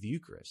receive the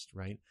Eucharist,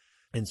 right?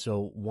 And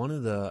so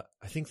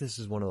I think this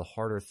is one of the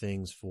harder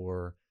things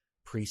for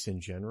priests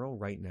in general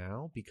right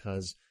now,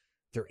 because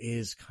there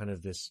is kind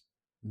of this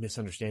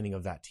misunderstanding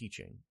of that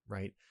teaching,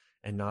 right?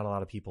 And not a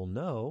lot of people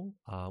know,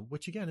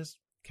 which again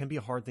can be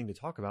a hard thing to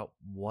talk about.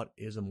 What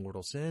is a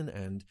mortal sin,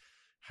 and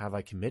have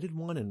I committed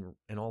one,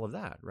 and all of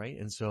that, right?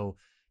 And so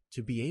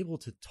to be able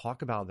to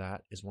talk about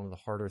that is one of the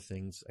harder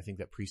things I think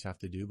that priests have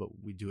to do, but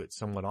we do it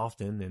somewhat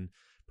often in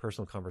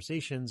personal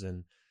conversations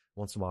and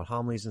once in a while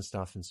homilies and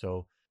stuff. And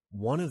so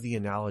one of the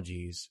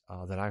analogies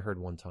that I heard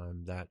one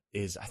time that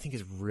I think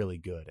is really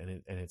good,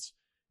 and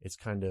it's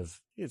kind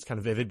of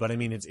vivid, but I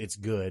mean it's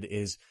good,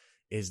 is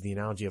the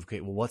analogy of,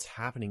 okay, well, what's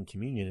happening in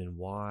communion, and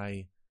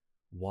why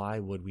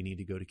would we need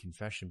to go to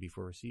confession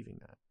before receiving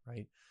that,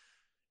 right?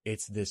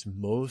 It's this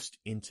most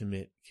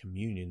intimate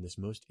communion, this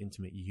most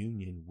intimate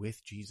union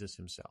with Jesus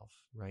himself,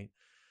 right?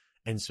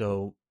 And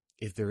so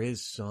if there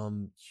is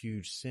some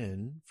huge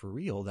sin for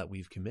real that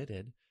we've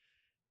committed,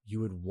 you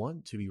would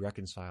want to be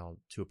reconciled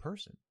to a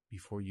person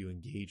before you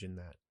engage in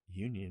that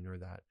union or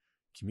that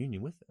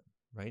communion with them,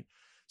 right?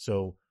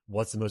 So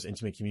what's the most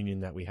intimate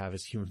communion that we have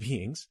as human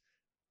beings?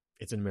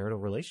 It's a marital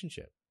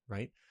relationship,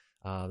 right?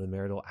 The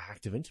marital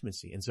act of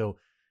intimacy. And so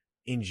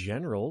in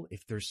general,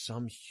 if there's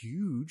some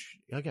huge,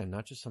 again,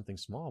 not just something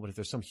small, but if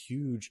there's some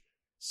huge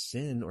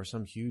sin or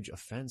some huge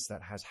offense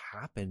that has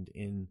happened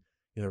in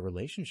a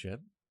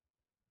relationship,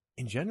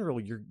 in general,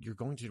 you're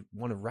going to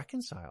want to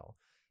reconcile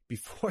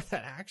before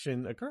that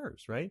action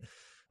occurs, right?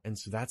 And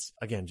so that's,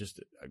 again, just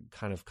a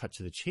kind of cut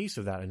to the chase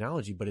of that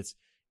analogy, but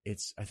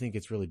I think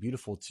it's really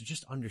beautiful to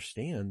just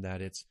understand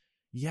that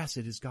yes,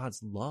 it is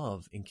God's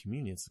love in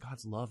communion. It's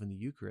God's love in the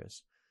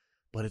Eucharist,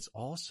 but it's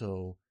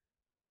also,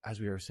 as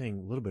we were saying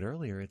a little bit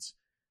earlier, it's,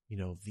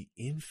 the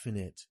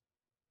infinite,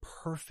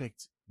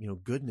 perfect,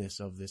 goodness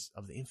of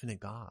the infinite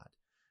God.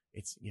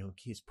 It's,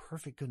 he is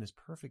perfect goodness,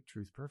 perfect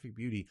truth, perfect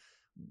beauty.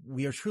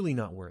 We are truly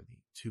not worthy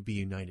to be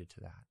united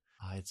to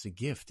that. It's a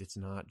gift. It's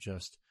not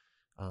just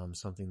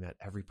something that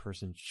every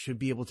person should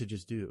be able to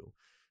just do.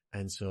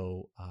 And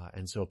so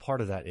a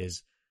part of that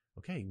is,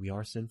 okay, we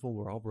are sinful.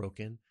 We're all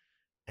broken.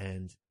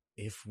 And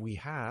if we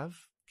have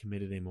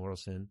committed a mortal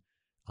sin,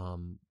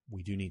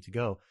 we do need to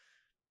go.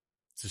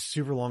 It's a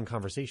super long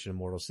conversation of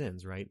mortal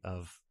sins, right?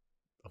 Of,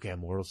 okay, a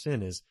mortal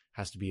sin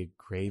has to be a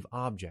grave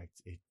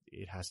object.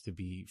 It has to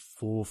be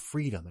full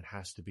freedom. It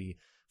has to be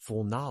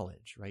full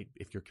knowledge, right?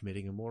 If you're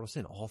committing a mortal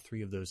sin, all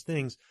three of those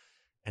things.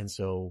 And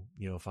so,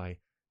 if I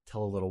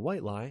tell a little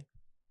white lie,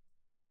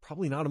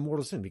 probably not a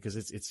mortal sin, because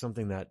it's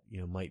something that,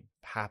 might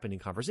happen in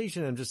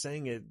conversation. I'm just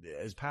saying it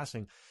as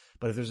passing.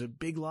 But if there's a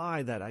big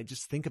lie that I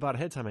just think about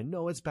ahead of time, I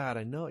know it's bad.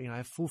 I know, I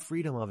have full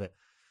freedom of it.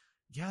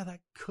 Yeah, that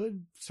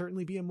could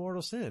certainly be a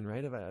mortal sin,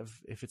 right?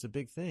 If it's a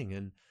big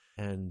thing.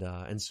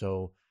 And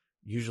so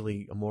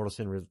usually a mortal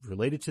sin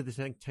related to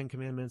the Ten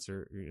Commandments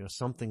or,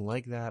 something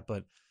like that.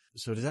 But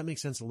so does that make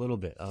sense a little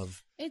bit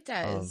of, it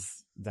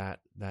does, of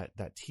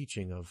that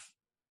teaching of,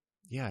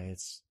 yeah,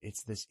 it's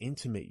this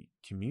intimate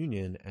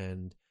communion.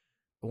 And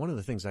one of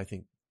the things I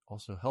think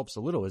also helps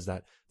a little is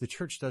that the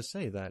church does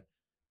say that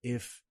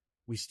if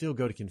we still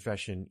go to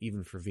confession,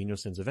 even for venial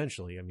sins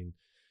eventually, I mean,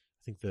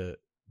 I think the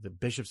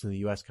bishops in the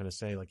U.S. kind of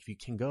say, like, if you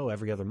can go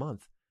every other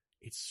month,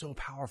 it's so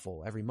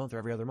powerful. Every month or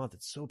every other month,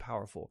 it's so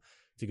powerful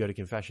to go to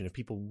confession. If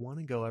people want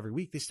to go every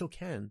week, they still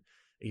can,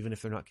 even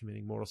if they're not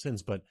committing mortal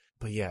sins. But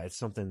yeah, it's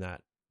something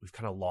that we've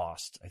kind of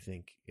lost, I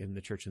think, in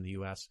the church in the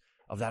U.S.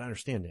 of that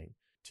understanding,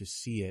 to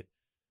see it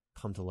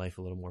come to life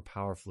a little more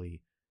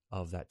powerfully,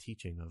 of that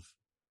teaching of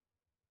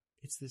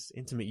it's this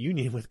intimate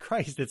union with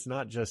Christ. It's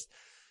not just,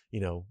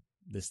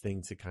 this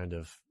thing to kind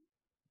of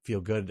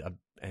feel good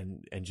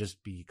and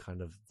just be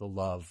kind of the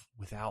love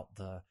without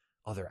the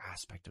other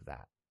aspect of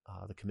that,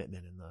 the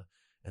commitment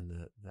and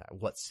the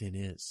what sin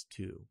is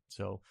too.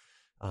 So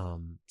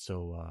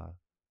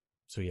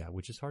yeah,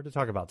 which is hard to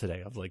talk about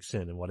today, of like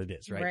sin and what it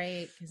is, right?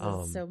 Right,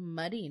 because it's so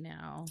muddy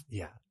now.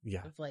 Yeah.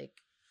 Of like,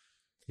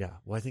 yeah.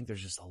 Well, I think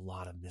there's just a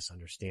lot of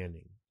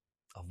misunderstanding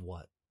of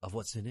what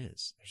sin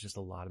is. There's just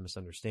a lot of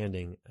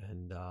misunderstanding,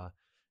 and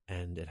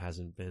it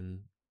hasn't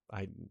been.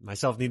 I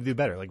myself need to do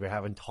better. Like, we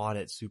haven't taught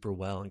it super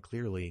well and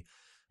clearly,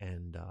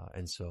 and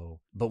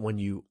so. But when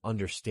you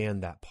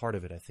understand that part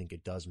of it, I think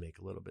it does make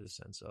a little bit of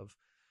sense of,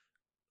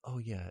 oh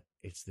yeah,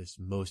 it's this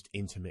most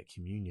intimate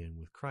communion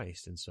with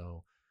Christ, and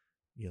so,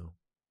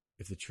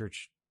 if the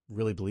church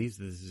really believes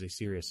that this is a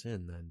serious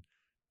sin, then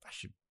I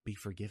should be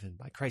forgiven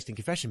by Christ in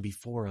confession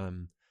before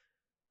I'm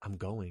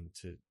going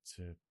to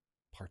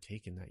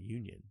partake in that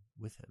union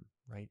with him,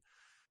 right?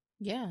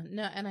 Yeah,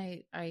 no, and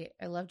I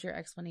loved your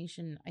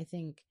explanation. I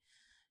think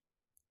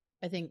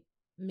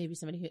maybe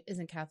somebody who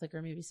isn't Catholic,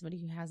 or maybe somebody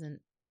who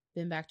hasn't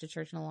been back to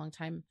church in a long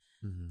time,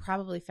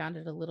 probably found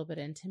it a little bit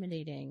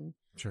intimidating.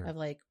 Sure. Of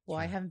like, well,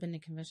 Sure. I haven't been to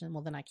confession,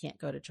 well, then I can't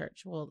go to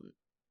church. Well,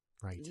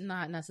 Right.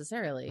 not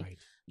necessarily. Right.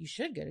 You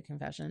should go to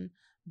confession,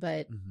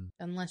 but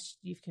unless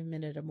you've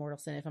committed a mortal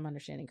sin, if I'm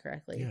understanding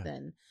correctly, Yeah.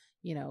 then,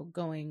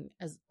 going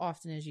as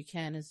often as you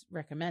can is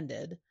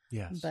recommended.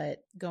 Yes.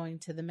 But going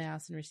to the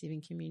Mass and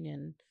receiving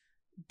communion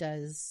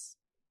does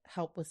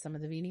help with some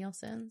of the venial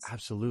sins.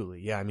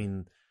 Absolutely. Yeah. I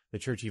mean, the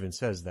church even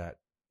says that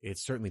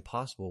it's certainly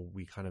possible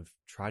we kind of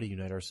try to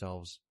unite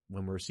ourselves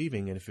when we're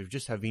receiving. And if we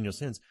just have venial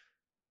sins,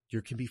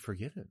 you can be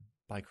forgiven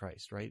by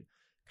Christ, right?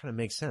 Kind of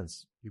makes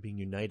sense. You're being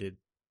united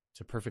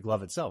to perfect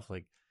love itself.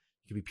 Like,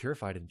 you can be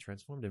purified and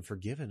transformed and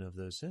forgiven of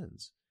those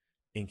sins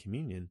in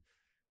communion.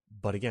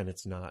 But again,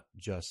 it's not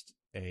just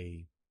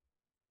a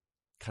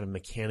kind of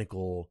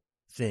mechanical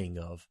thing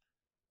of,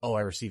 oh,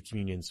 I received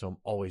communion, so I'm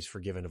always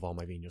forgiven of all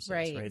my venial sins,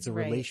 right? It's a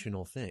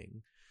relational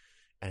thing.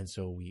 And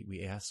so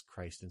we ask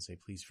Christ and say,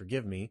 please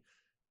forgive me.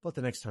 But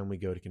the next time we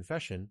go to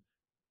confession,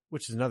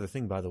 which is another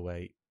thing, by the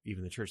way,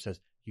 even the church says,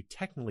 you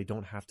technically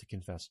don't have to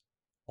confess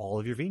all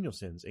of your venial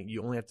sins, and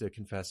you only have to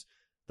confess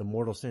the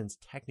mortal sins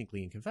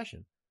technically in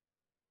confession.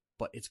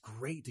 But it's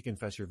great to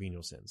confess your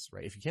venial sins,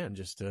 right? If you can,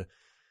 just to,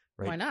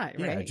 right? Why not?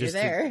 Yeah, right? just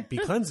You're there. to be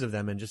cleansed of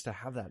them, and just to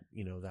have that,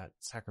 that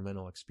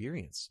sacramental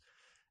experience.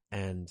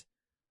 And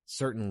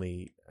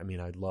certainly, I mean,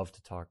 I'd love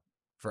to talk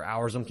for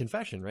hours on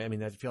confession, right? I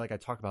mean, I feel like I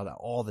talk about that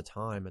all the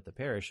time at the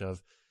parish,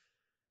 of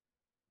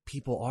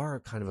people are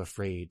kind of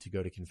afraid to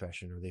go to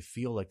confession, or they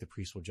feel like the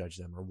priest will judge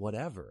them or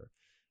whatever.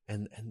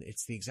 And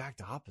it's the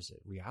exact opposite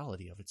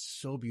reality of it's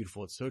so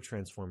beautiful. It's so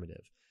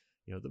transformative.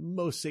 The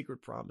most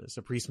sacred promise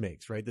a priest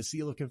makes, right? The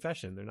seal of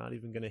confession. They're not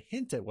even going to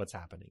hint at what's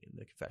happening in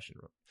the confession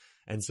room.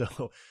 And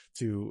so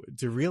to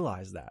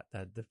realize that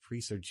the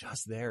priests are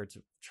just there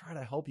to try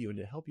to help you and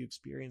to help you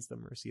experience the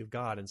mercy of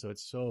God. And so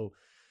it's so,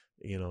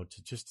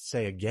 to just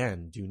say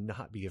again, do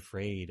not be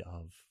afraid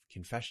of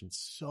confession.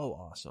 So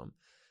awesome.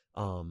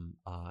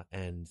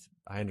 And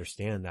I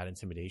understand that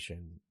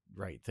intimidation,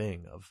 right,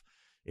 thing of,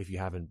 if you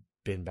haven't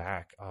been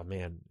back, oh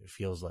man, it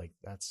feels like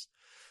that's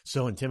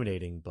so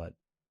intimidating, but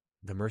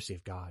the mercy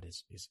of God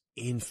is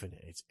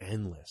infinite. It's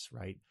endless,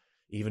 right?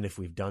 Even if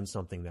we've done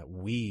something that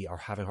we are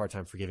having a hard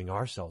time forgiving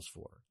ourselves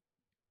for,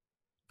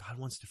 God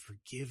wants to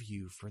forgive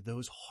you for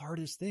those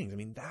hardest things. I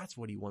mean, that's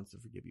what he wants to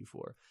forgive you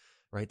for,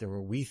 right? There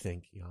where we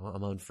think,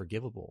 I'm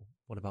unforgivable.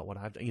 What about what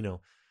I've done?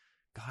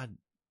 God,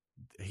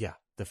 yeah,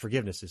 the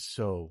forgiveness is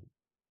so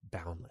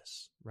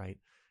boundless, right?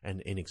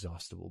 And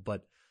inexhaustible,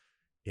 but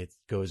it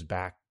goes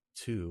back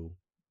to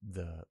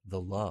the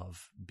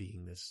love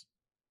being this.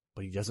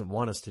 But he doesn't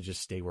want us to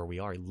just stay where we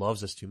are. He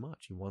loves us too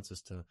much. He wants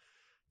us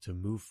to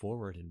move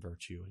forward in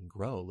virtue and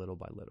grow little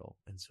by little.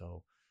 And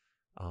so,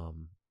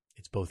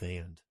 it's both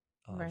and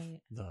of Right.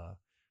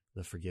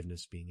 the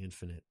forgiveness being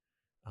infinite,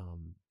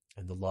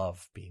 and the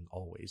love being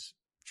always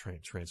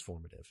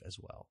transformative as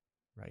well.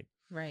 Right.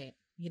 Right.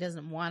 He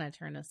doesn't want to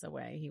turn us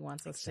away. He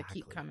wants us to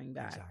keep coming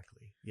back.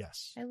 Exactly.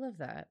 Yes. I love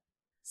that.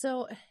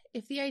 So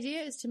if the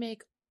idea is to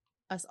make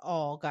us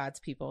all God's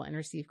people and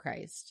receive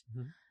Christ,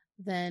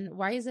 then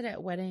why is it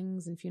at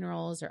weddings and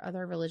funerals or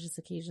other religious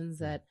occasions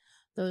that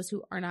those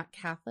who are not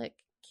Catholic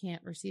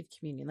can't receive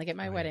communion? Like at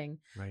my wedding,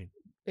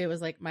 it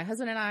was like my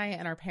husband and I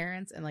and our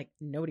parents, and like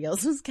nobody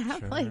else was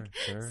Catholic.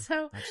 Sure.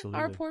 So Absolutely.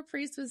 our poor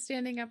priest was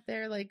standing up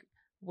there like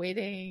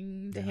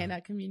waiting to hand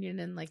out communion,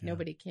 and like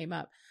nobody came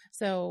up.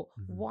 So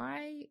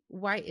why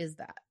is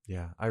that?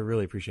 Yeah, I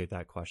really appreciate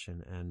that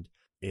question. And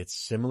it's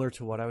similar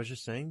to what I was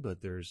just saying, but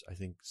there's, I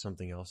think,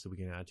 something else that we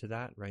can add to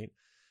that, right?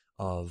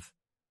 Of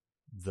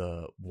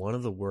one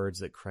of the words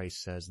that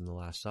Christ says in the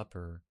Last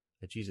Supper,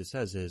 that Jesus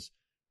says, is,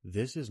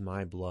 "This is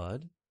my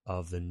blood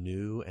of the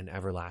new and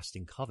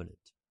everlasting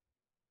covenant."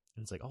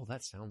 And it's like, oh,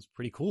 that sounds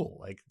pretty cool.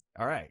 Like,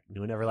 all right,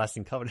 new and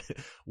everlasting covenant.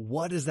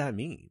 What does that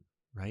mean?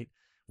 Right?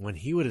 When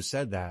he would have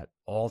said that,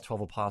 all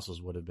 12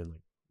 apostles would have been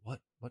like,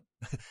 what?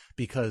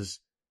 Because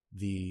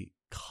the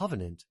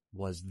covenant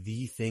was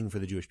the thing for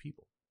the Jewish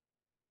people.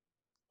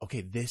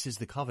 Okay, this is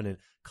the covenant.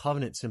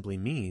 Covenant simply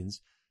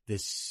means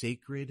this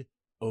sacred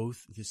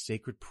oath, this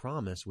sacred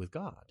promise with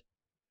God.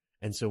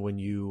 And so when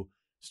you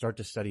start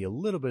to study a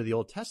little bit of the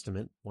Old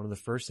Testament, one of the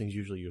first things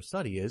usually you'll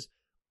study is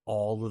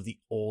all of the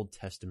Old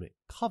Testament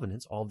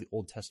covenants, all of the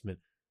Old Testament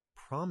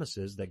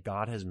promises that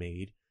God has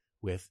made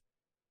with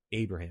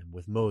Abraham,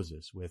 with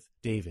Moses, with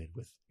David,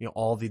 with,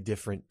 all the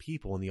different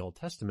people in the Old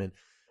Testament.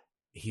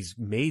 He's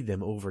made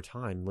them over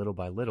time, little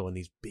by little, and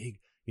these big,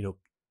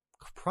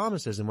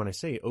 promises. And when I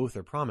say oath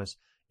or promise,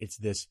 it's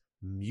this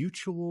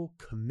mutual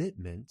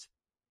commitment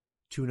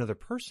to another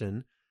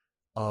person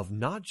of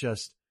not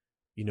just,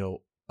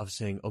 of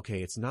saying,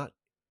 okay, it's not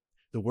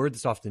the word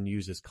that's often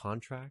used as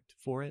contract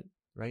for it,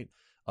 right?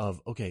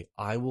 Of, okay,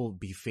 I will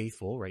be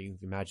faithful, right? You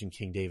can imagine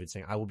King David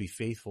saying, I will be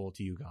faithful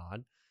to you,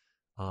 God.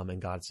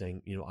 And God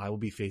saying, I will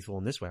be faithful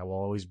in this way. I will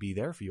always be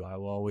there for you. I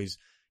will always,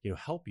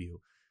 help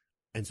you.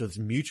 And so it's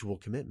mutual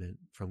commitment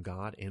from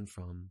God and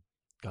from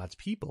God's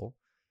people,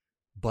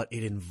 but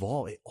it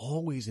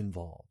always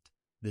involved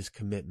this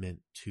commitment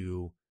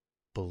to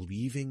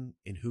believing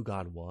in who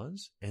God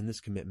was and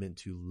this commitment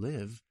to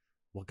live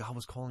what God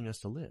was calling us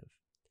to live.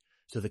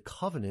 So the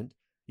covenant,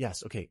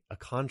 yes, okay, a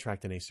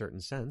contract in a certain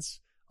sense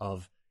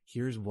of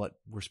here's what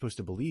we're supposed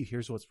to believe,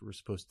 here's what we're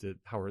supposed to,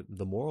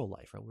 the moral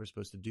life, right? We're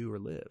supposed to do or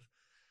live.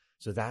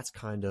 So that's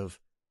kind of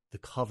the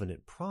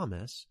covenant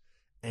promise.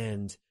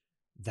 And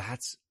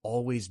that's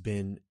always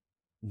been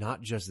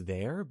not just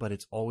there, but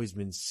it's always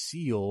been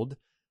sealed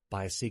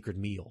by a sacred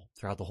meal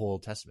throughout the whole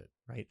Old Testament,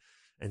 right?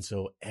 And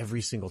so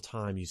every single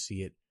time you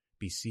see it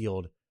be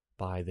sealed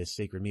by this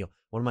sacred meal.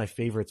 One of my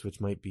favorites, which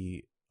might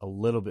be a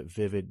little bit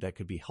vivid, that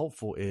could be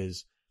helpful,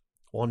 is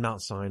on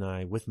Mount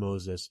Sinai with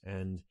Moses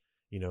and,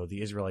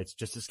 the Israelites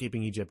just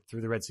escaping Egypt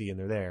through the Red Sea, and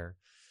they're there.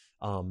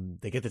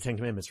 They get the 10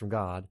 Commandments from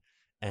God,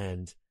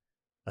 and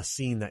a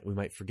scene that we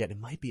might forget. It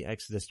might be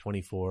Exodus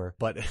 24,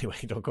 but anyway,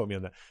 don't quote me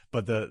on that.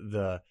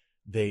 But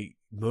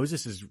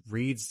Moses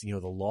reads, the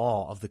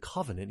law of the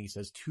covenant. He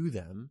says to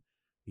them,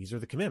 these are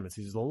the commandments.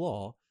 These are the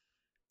law.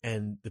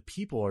 And the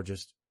people are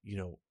just,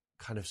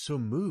 kind of so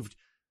moved.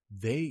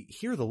 They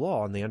hear the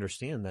law and they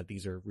understand that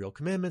these are real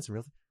commandments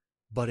and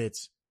but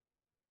it's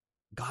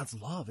God's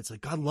love. It's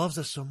like God loves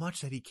us so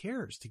much that he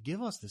cares to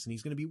give us this, and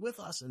he's going to be with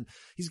us, and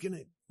we're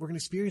going to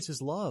experience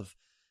his love.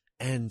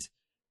 And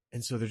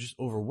so they're just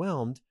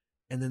overwhelmed.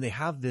 And then they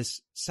have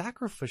this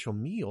sacrificial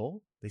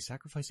meal. They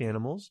sacrifice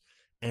animals,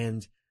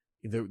 and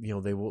they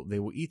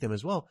will eat them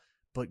as well.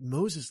 But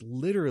Moses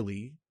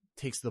literally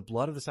takes the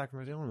blood of the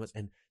sacrificial animals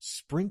and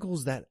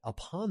sprinkles that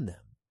upon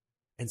them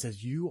and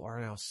says, you are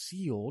now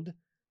sealed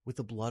with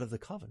the blood of the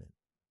covenant,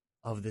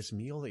 of this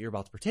meal that you're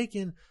about to partake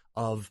in,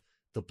 of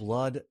the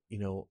blood,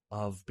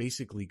 of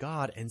basically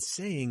God, and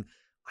saying,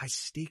 I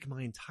stake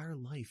my entire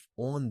life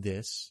on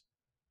this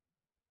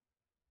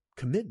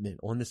commitment,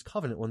 on this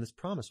covenant, on this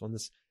promise, on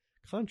this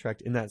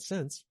contract in that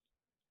sense.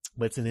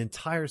 But it's an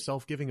entire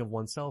self-giving of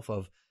oneself,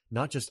 of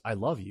not just I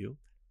love you,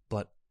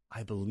 but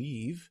I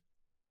believe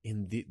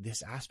in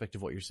this aspect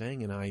of what you're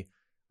saying, and I'm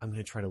going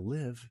to try to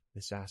live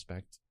this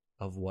aspect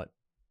of what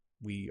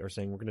we are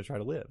saying we're going to try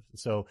to live.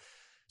 So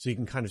you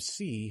can kind of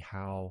see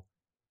how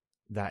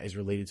that is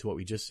related to what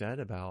we just said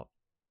about,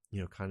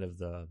 kind of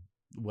the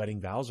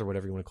wedding vows, or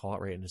whatever you want to call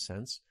it, right, in a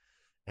sense.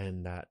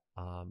 And that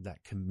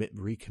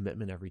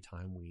recommitment every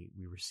time we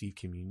receive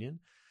communion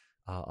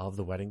of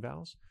the wedding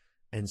vows.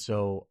 And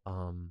so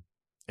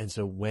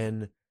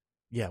when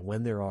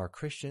there are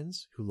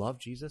Christians who love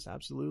Jesus,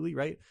 absolutely,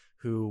 right,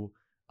 who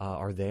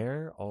are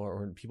there,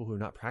 or people who have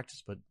not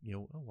practiced, but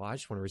I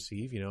just want to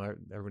receive,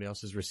 everybody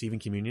else is receiving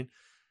communion.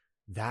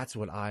 That's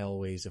what I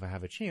always, if I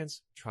have a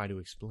chance, try to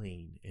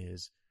explain,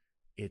 is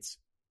it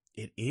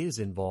is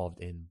involved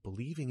in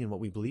believing in what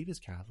we believe as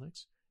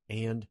Catholics,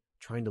 and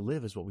trying to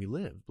live as what we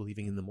live,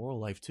 believing in the moral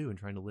life too, and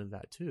trying to live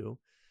that too.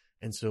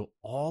 And so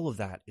all of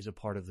that is a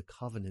part of the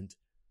covenant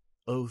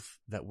oath,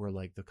 that we're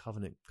like the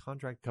covenant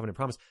contract, covenant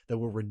promise that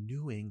we're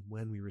renewing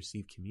when we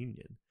receive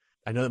communion.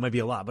 I know that might be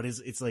a lot, but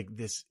it's like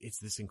this, it's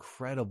this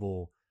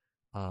incredible,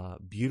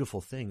 beautiful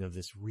thing of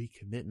this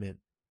recommitment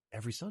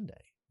every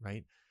Sunday,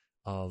 right?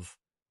 Of,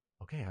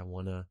 okay, I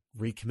want to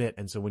recommit.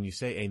 And so when you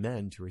say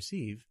amen to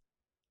receive,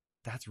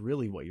 that's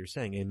really what you're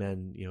saying.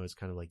 Amen, is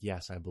kind of like,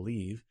 yes, I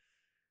believe,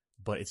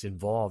 but it's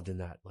involved in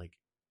that, like,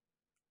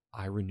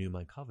 I renew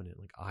my covenant.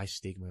 Like, I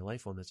stake my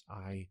life on this.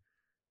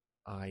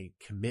 I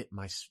commit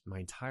my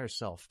entire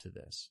self to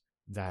this.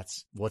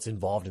 That's what's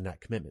involved in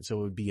that commitment. So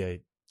it would be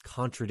a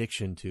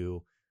contradiction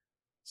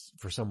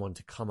for someone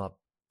to come up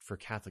for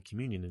Catholic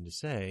communion and to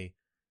say,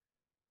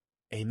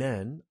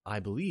 amen, I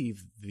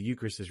believe the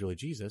Eucharist is really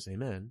Jesus,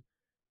 amen,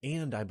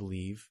 and I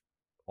believe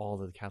all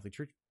that the Catholic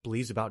Church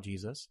believes about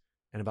Jesus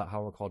and about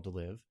how we're called to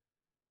live.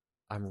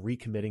 I'm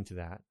recommitting to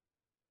that.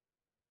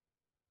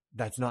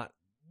 That's not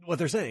what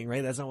they're saying,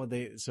 right? That's not what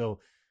so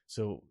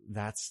So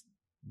that's,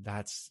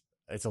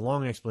 it's a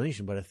long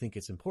explanation, but I think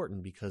it's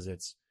important because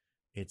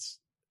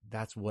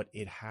that's what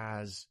it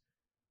has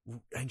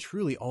and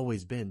truly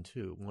always been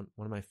too. One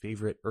of my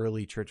favorite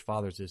early church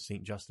fathers is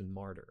St. Justin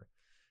Martyr.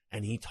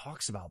 And he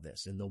talks about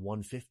this in the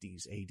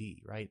 150s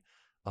AD, right?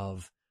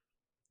 Of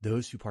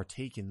those who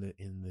partake in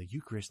the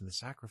Eucharist and the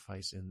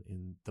sacrifice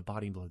in the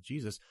body and blood of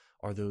Jesus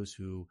are those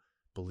who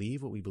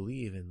believe what we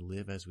believe and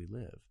live as we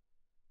live.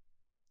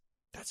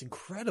 That's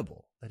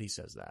incredible that he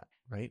says that,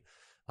 right?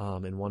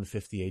 In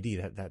 150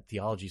 AD, that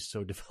theology is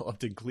so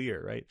developed and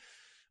clear, right?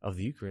 Of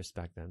the Eucharist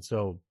back then.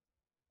 So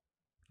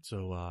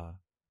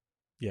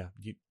yeah,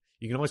 you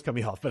can always cut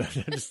me off, but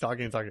I'm just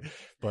talking.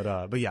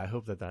 But yeah, I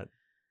hope that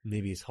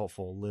maybe is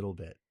helpful a little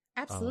bit.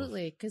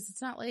 Absolutely. Cause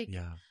it's not like,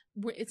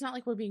 it's not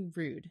like we're being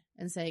rude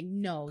and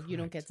saying, no, correct, you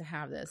don't get to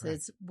have this. Correct.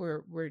 It's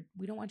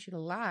we don't want you to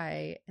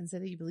lie and say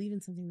that you believe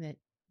in something that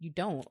you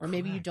don't, or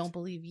maybe you don't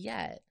believe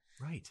yet.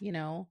 Right. You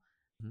know?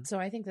 Mm-hmm. So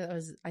I think that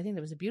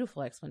was a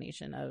beautiful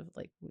explanation of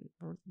like,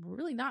 we're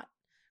really not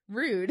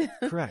rude.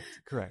 Correct.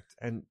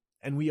 And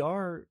we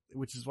are,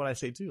 which is what I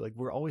say too, like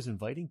we're always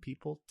inviting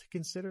people to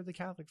consider the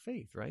Catholic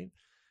faith, right?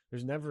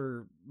 There's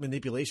never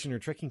manipulation or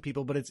tricking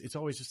people, but it's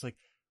always just like,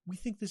 we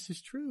think this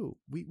is true.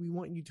 We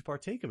want you to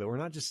partake of it. We're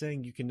not just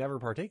saying you can never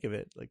partake of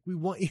it. Like we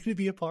want you to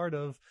be a part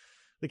of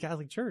the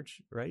Catholic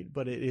Church, right?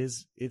 But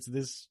it's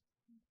this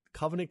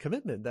covenant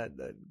commitment that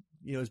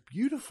is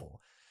beautiful.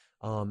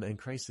 And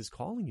Christ is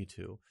calling you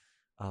to.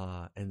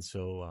 And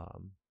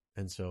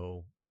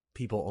so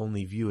people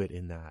only view it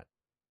in that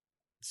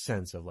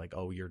sense of like,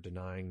 oh, you're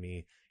denying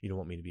me. You don't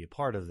want me to be a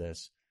part of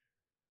this.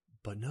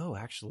 But no,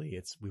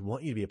 actually we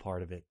want you to be a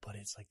part of it, but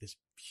it's like this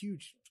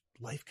huge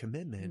life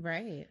commitment.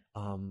 Right.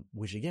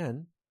 Which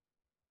again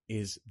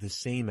is the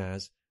same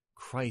as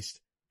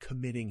Christ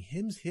committing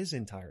his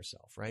entire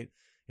self, right?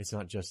 It's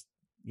not just,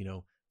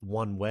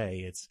 one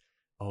way. It's,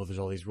 oh, there's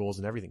all these rules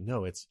and everything.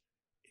 No, it's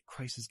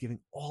Christ is giving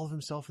all of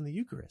himself in the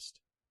Eucharist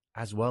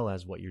as well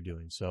as what you're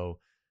doing. So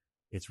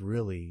it's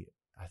really,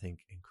 I think,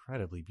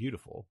 incredibly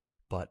beautiful.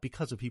 But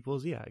because of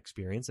people's,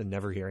 experience and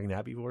never hearing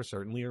that before,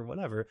 certainly, or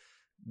whatever,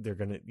 they're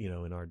going to,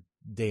 in our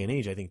day and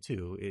age, I think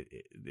too,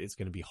 it's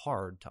going to be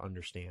hard to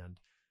understand,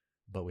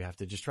 but we have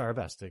to just try our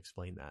best to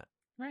explain that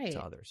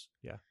to others.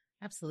 Yeah,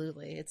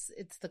 absolutely.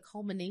 It's the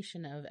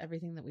culmination of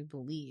everything that we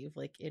believe,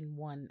 like in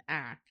one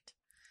act.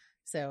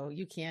 So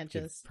you can't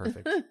just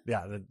perfect.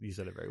 Yeah, you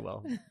said it very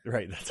well.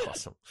 Right. That's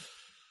awesome.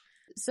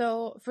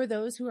 So for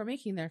those who are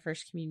making their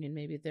first communion,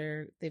 maybe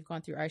they've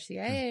gone through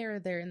RCIA or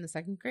they're in the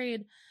second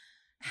grade.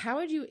 How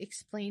would you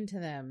explain to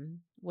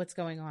them what's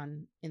going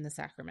on in the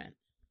sacrament?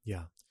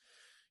 Yeah.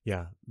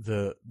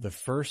 The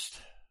first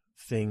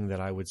thing that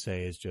I would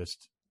say is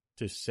just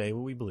to say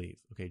what we believe.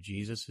 Okay,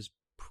 Jesus is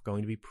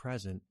going to be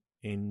present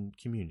in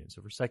communion.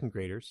 So for second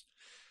graders,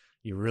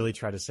 you really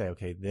try to say,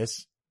 okay,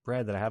 this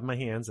bread that I have in my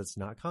hands that's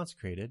not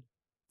consecrated,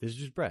 this is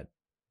just bread.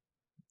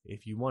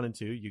 If you wanted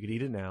to, you could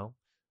eat it now.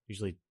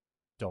 Usually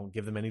don't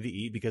give them any to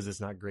eat because it's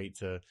not great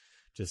to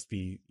just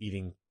be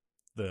eating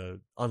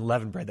the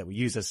unleavened bread that we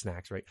use as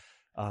snacks, right?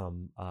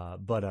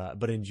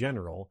 But in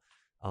general,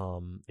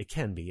 it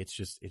can be. It's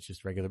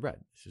just regular bread.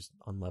 It's just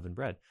unleavened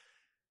bread.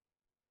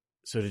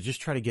 So to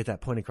just try to get that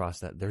point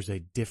across that there's a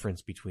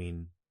difference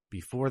between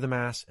before the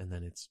Mass and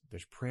then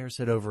there's prayer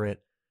said over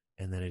it,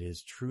 and then it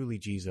is truly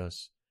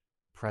Jesus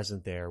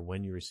present there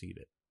when you receive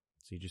it.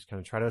 So you just kind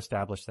of try to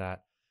establish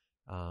that,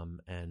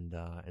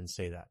 and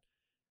say that.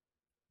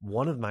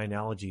 One of my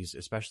analogies,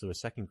 especially with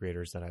second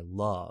graders that I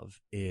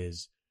love,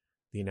 is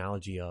the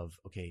analogy of,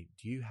 okay,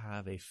 do you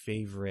have a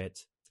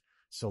favorite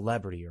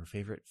celebrity or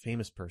favorite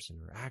famous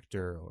person or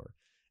actor or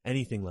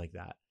anything like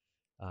that?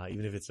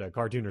 Even if it's a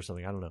cartoon or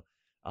something, I don't know.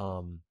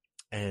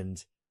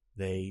 And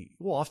they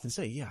will often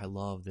say, yeah, I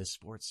love this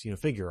sports,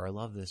 figure, or I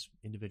love this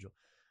individual.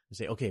 And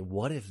say, okay,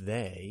 what if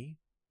they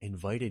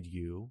invited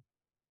you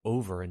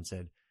over and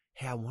said,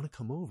 hey, I want to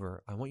come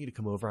over. I want you to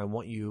come over. I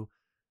want to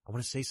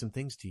say some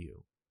things to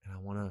you. And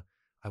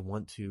I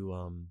want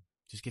to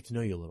just get to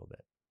know you a little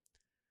bit.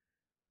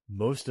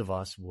 Most of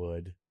us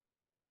would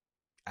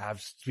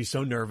be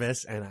so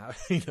nervous and,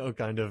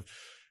 kind of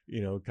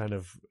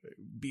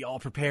be all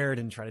prepared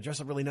and try to dress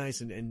up really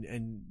nice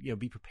and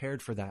be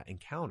prepared for that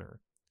encounter.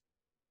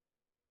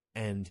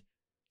 And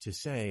to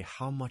say,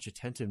 how much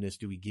attentiveness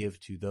do we give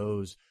to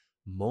those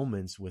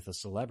moments with a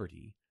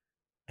celebrity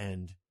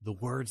and the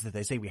words that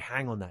they say? We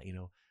hang on that,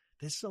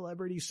 this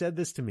celebrity said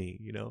this to me,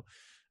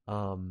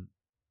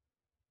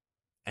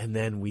 and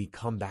then we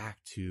come back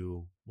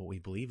to what we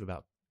believe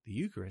about the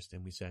Eucharist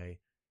and we say,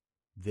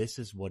 this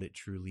is what it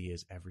truly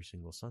is every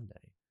single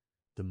Sunday.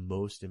 The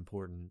most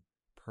important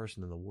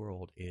person in the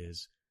world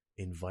is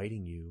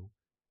inviting you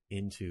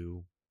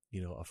into,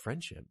 a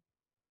friendship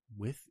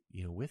with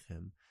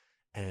him.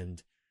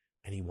 And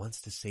he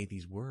wants to say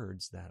these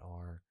words that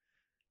are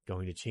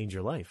going to change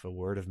your life, a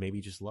word of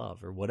maybe just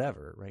love or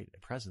whatever, right? A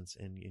presence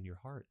in your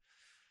heart.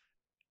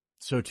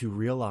 So to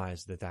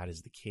realize that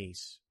is the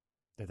case,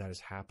 that is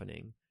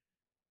happening,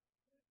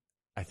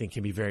 I think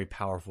can be very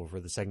powerful for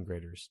the second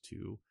graders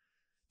to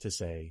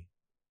say,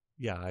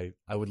 yeah,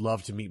 I would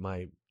love to meet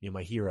my,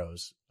 my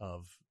heroes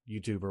of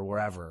YouTube or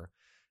wherever,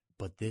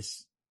 but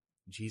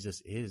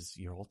Jesus is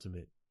your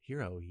ultimate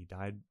hero. He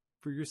died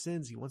for your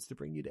sins. He wants to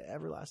bring you to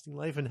everlasting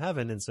life in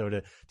heaven. And so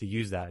to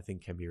use that, I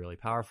think, can be really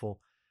powerful.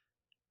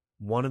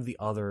 One of the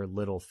other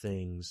little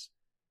things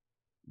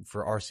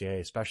for RCIA,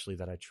 especially,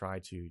 that I try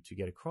to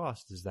get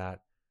across is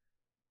that,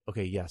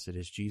 okay, yes, it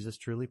is Jesus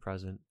truly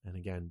present. And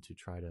again, to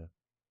try to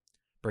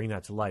bring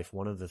that to life,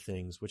 one of the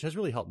things which has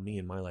really helped me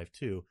in my life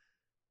too,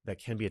 that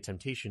can be a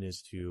temptation,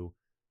 is to,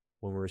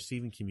 when we're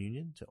receiving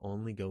communion, to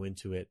only go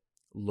into it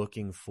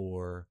looking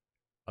for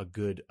a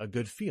good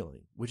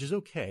feeling, which is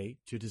okay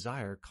to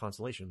desire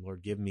consolation.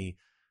 Lord, give me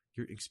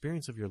your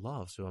experience of your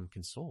love so I'm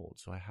consoled.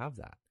 So I have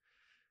that.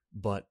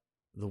 But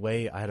the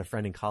way, I had a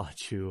friend in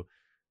college who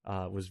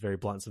was very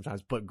blunt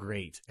sometimes, but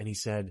great. And he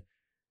said,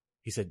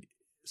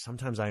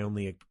 sometimes I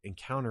only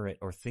encounter it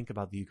or think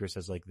about the Eucharist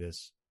as like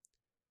this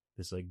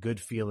like good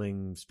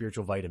feeling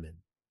spiritual vitamin.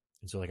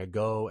 And so like I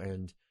go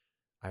and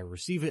I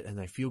receive it and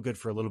I feel good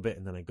for a little bit,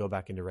 and then I go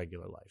back into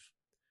regular life.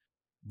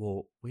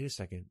 Well, wait a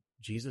second.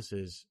 Jesus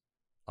is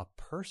a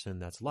person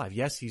that's alive.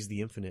 Yes, he's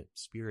the infinite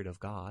Spirit of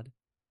God,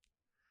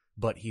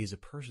 but he is a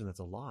person that's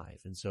alive.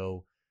 And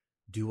so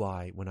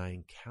when I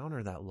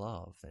encounter that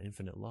love, that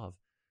infinite love,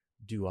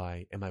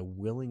 am I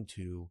willing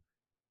to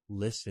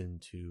listen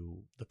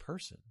to the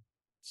person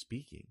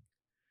speaking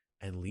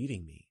and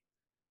leading me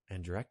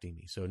and directing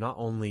me? So not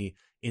only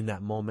in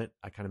that moment,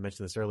 I kind of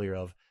mentioned this earlier,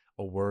 of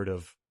a word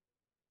of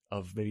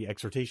maybe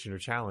exhortation or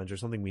challenge or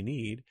something we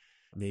need,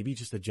 maybe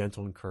just a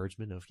gentle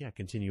encouragement of,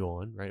 continue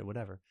on, right?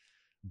 Whatever.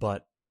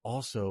 But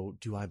also,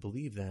 do I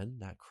believe then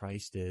that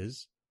Christ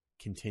is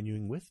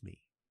continuing with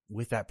me,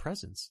 with that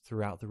presence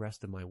throughout the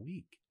rest of my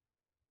week?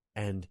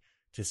 And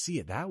to see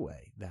it that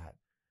way, that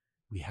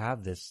we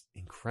have this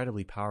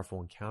incredibly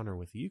powerful encounter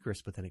with the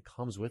Eucharist, but then it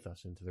comes with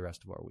us into the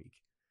rest of our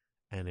week.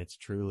 And it's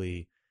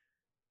truly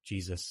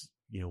Jesus,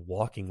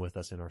 walking with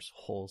us in our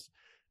souls.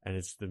 And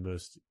it's the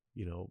most,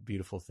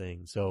 beautiful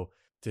thing. So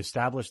to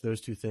establish those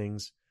two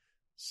things,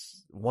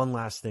 one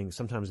last thing,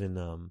 sometimes in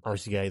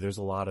RCIA, there's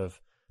a lot of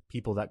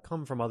people that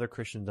come from other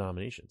Christian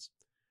denominations.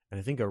 And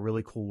I think a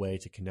really cool way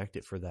to connect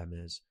it for them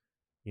is,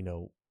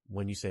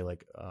 when you say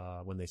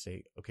when they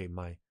say, okay,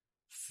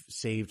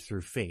 saved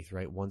through faith,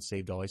 right? Once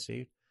saved, always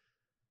saved.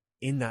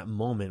 In that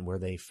moment where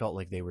they felt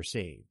like they were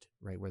saved,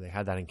 right? Where they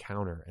had that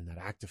encounter and that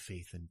act of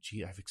faith, and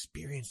I've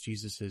experienced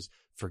Jesus's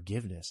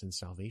forgiveness and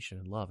salvation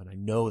and love, and I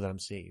know that I'm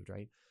saved,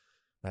 right?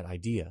 That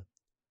idea,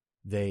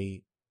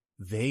 they've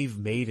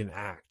made an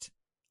act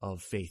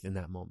of faith in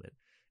that moment.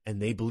 And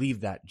they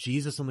believe that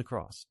Jesus on the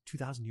cross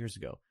 2,000 years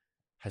ago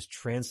has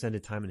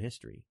transcended time and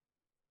history.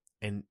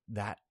 And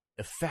that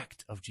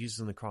effect of Jesus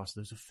on the cross,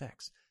 those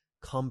effects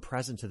come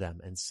present to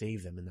them and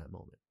save them in that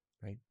moment,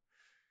 right?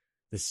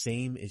 The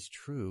same is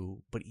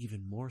true, but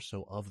even more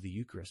so of the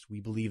Eucharist. We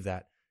believe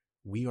that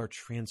we are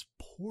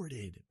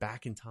transported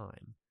back in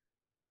time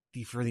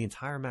for the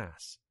entire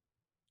Mass.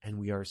 And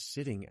we are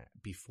sitting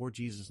before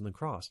Jesus on the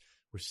cross.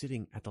 We're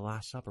sitting at the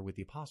Last Supper with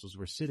the apostles.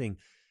 We're sitting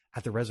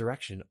at the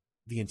resurrection,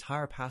 the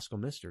entire Paschal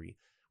mystery.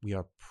 We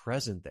are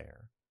present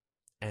there.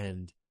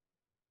 And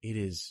it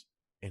is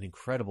an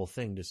incredible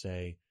thing to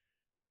say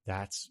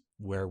that's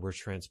where we're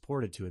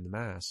transported to in the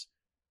Mass,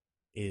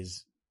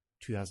 is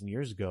 2,000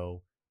 years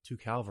ago to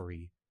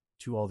Calvary,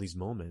 to all these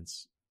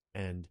moments.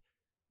 And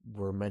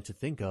we're meant to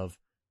think of,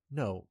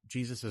 no,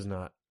 Jesus is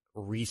not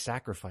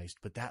re-sacrificed,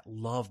 but that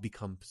love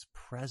becomes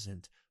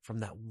present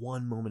from that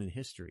one moment in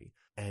history.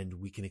 And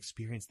we can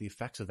experience the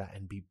effects of that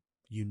and be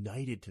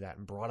united to that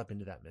and brought up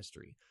into that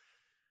mystery.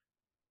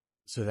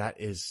 So that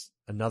is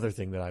another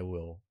thing that I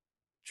will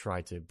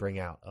try to bring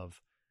out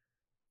of,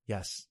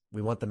 yes,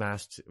 we want the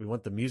Mass, we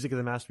want the music of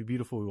the Mass to be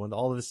beautiful. We want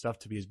all of this stuff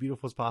to be as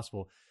beautiful as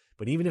possible.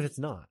 But even if it's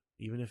not,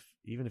 even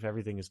if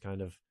everything is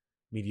kind of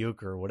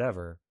mediocre or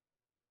whatever,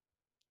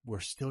 we're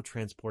still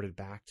transported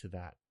back to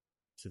that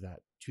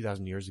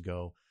 2,000 years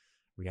ago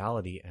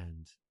reality.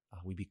 And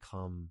we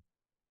become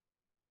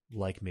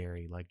like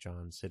Mary, like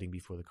John, sitting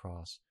before the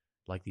cross,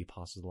 like the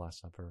apostles of the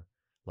Last Supper,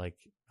 like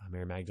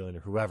Mary Magdalene, or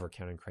whoever,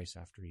 counting Christ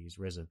after he's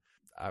risen.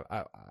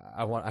 I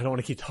don't want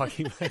to keep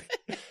talking.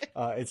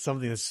 It's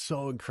something that's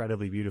so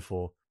incredibly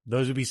beautiful.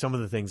 Those would be some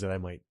of the things that I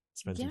might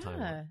spend some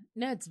time on.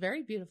 No, it's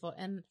very beautiful.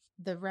 And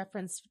the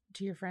reference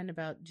to your friend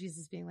about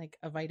Jesus being like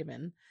a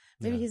vitamin,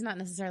 maybe he's not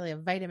necessarily a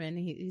vitamin.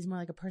 He's more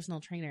like a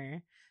personal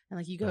trainer. And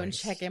like you go and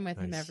check in with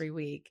him every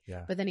week,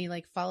 but then he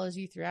like follows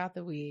you throughout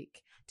the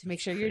week to make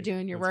sure you're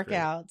doing your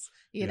workouts,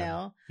 you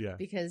know,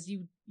 because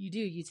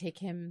you take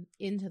him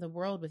into the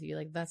world with you.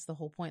 Like that's the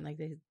whole point. Like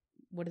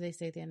what do they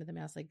say at the end of the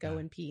Mass? Like go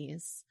in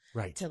peace,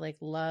 right? To like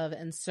love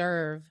and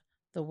serve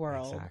the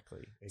world.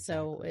 Exactly.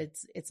 So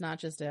it's not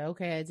just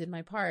okay, I did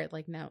my part.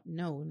 Like now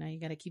you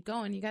got to keep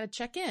going. You got to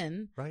check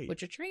in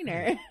with your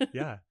trainer.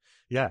 Yeah.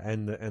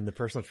 And the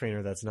personal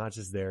trainer that's not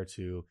just there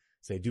to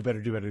say, do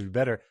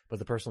better, but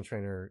the personal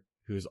trainer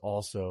who's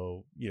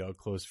also, a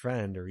close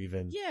friend or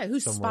even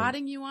who's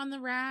spotting you on the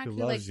rack, who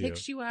like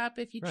picks you up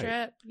if you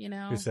trip,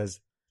 who says,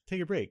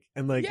 take a break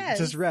and like Yes.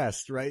 just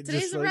rest, right?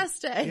 Today's just a like,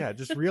 rest day. Yeah,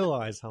 just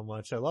realize how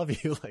much I love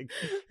you. Like,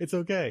 it's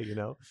okay,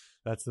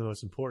 that's the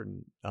most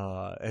important.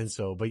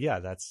 But yeah,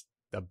 that's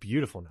a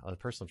beautiful now. The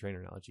personal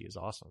trainer analogy is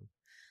awesome.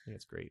 I think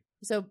it's great.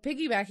 So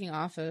piggybacking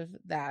off of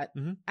that,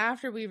 Mhm.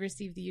 after we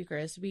receive the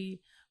Eucharist,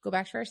 we go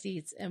back to our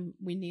seats and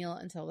we kneel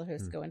until the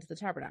hosts go into the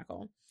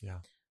tabernacle. Yeah.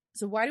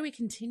 So why do we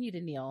continue to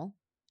kneel?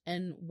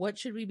 And what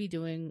should we be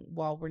doing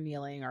while we're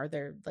kneeling? Are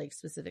there like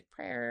specific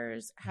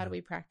prayers? How do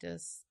we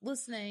practice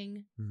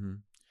listening? Mm-hmm.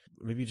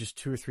 Maybe just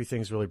 2 or 3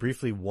 things really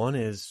briefly. One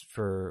is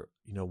for,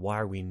 why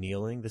are we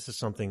kneeling? This is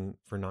something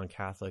for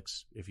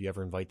non-Catholics, if you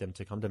ever invite them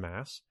to come to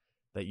Mass,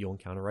 that you'll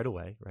encounter right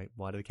away, right?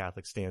 Why do the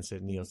Catholics stand,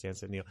 sit, kneel, stand,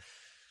 sit, kneel?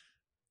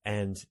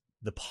 And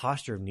the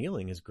posture of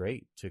kneeling is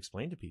great to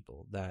explain to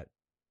people that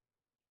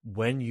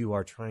when you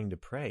are trying to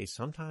pray,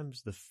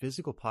 sometimes the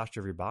physical posture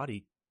of your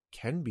body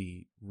can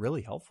be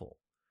really helpful.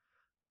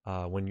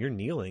 When you're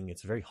kneeling,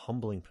 it's a very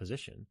humbling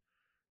position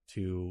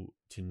to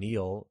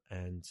kneel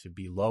and to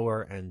be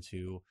lower and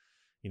to,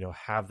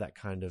 have that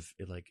kind of,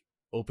 it like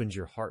opens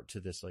your heart to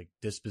this like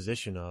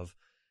disposition of,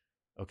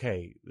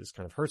 okay, this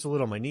kind of hurts a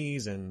little on my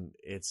knees and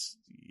it's,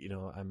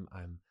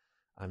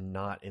 I'm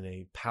not in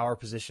a power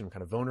position, I'm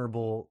kind of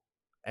vulnerable,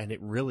 and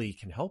it really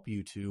can help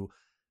you to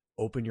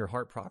open your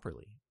heart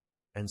properly.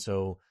 And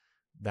so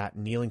that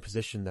kneeling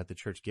position that the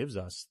church gives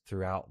us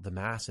throughout the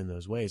Mass in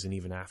those ways, and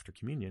even after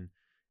communion,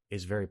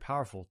 is very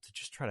powerful to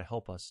just try to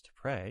help us to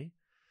pray.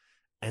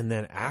 And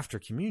then after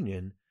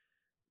communion,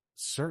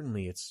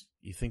 certainly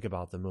you think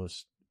about the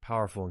most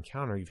powerful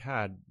encounter you've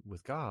had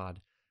with God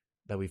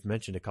that we've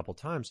mentioned a couple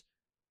times.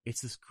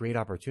 It's this great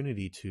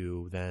opportunity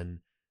to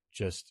then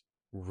just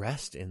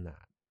rest in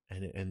that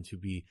and to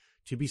be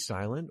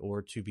silent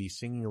or to be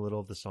singing a little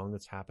of the song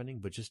that's happening,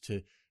 but just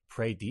to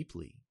pray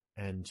deeply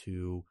and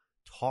to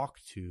talk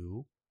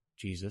to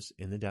Jesus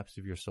in the depths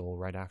of your soul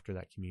right after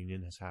that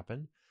communion has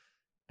happened.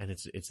 And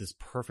it's this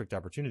perfect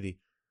opportunity.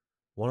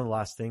 One of the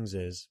last things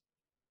is,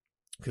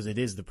 because it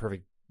is the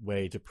perfect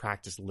way to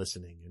practice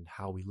listening and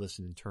how we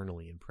listen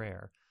internally in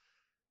prayer.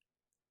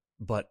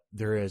 But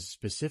there is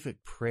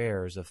specific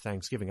prayers of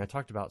thanksgiving. I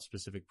talked about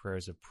specific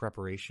prayers of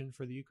preparation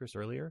for the Eucharist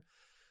earlier.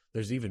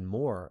 There's even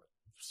more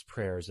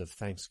prayers of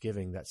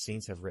thanksgiving that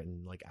saints have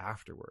written like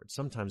afterwards.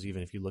 Sometimes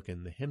even if you look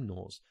in the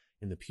hymnals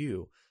in the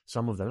pew,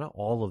 some of them, not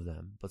all of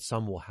them, but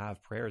some will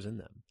have prayers in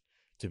them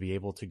to be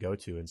able to go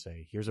to and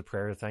say, here's a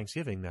prayer of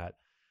thanksgiving that,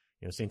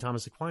 St.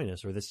 Thomas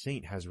Aquinas or this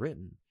saint has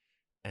written,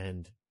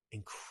 and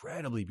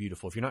incredibly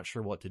beautiful if you're not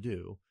sure what to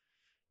do.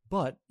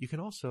 But you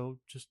can also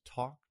just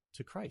talk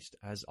to Christ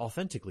as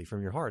authentically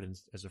from your heart and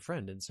as a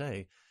friend and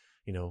say,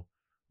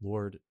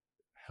 Lord,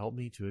 help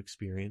me to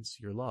experience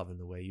your love in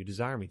the way you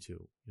desire me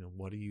to.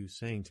 What are you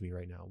saying to me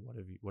right now?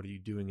 What are you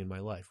doing in my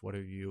life?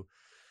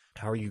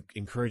 How are you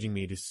encouraging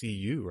me to see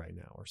you right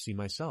now or see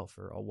myself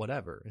or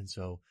whatever? And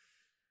so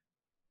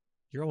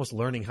you're almost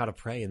learning how to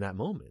pray in that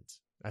moment.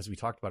 As we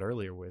talked about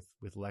earlier with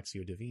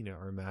Lectio Divina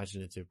or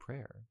imaginative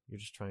prayer, you're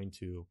just trying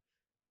to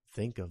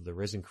think of the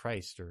risen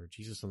Christ or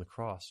Jesus on the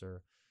cross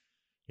or,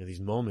 these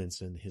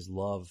moments and his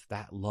love,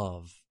 that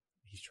love,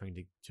 he's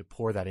trying to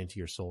pour that into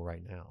your soul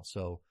right now.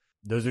 So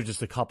those are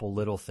just a couple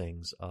little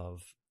things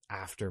of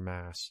after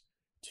Mass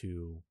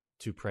to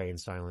pray in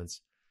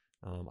silence.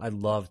 I'd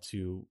love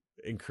to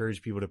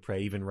encourage people to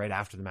pray even right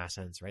after the Mass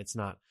ends, right? It's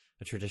not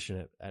a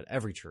tradition at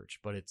every church,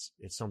 but it's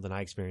something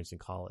I experienced in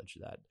college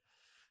that,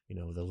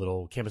 the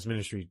little campus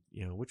ministry,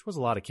 which was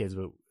a lot of kids,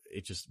 but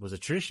it just was a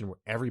tradition where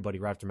everybody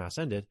right after Mass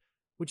ended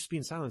would just be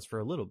in silence for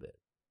a little bit.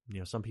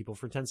 Some people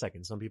for 10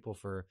 seconds, some people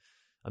for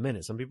a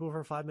minute, some people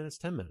for 5 minutes,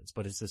 10 minutes,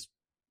 but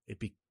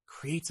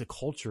creates a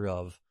culture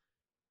of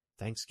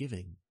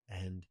thanksgiving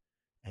and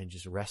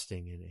just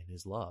resting in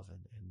his love.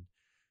 And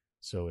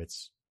so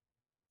it's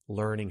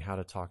learning how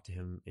to talk to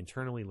him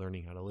internally,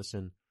 learning how to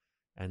listen.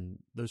 And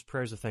those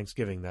prayers of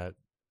thanksgiving that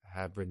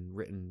have been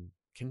written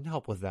can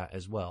help with that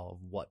as well,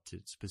 of what to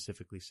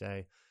specifically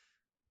say.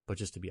 But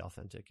just to be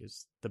authentic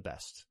is the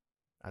best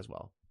as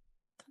well.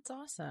 That's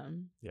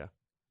awesome. Yeah.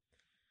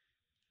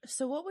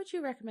 So what would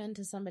you recommend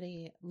to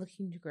somebody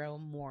looking to grow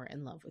more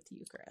in love with the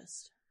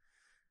Eucharist?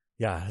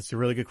 Yeah, that's a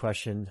really good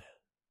question.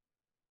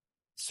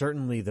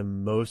 Certainly the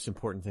most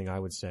important thing I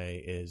would say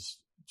is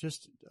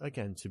just,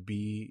 again, to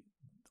be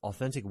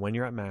authentic when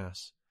you're at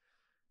Mass,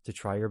 to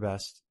try your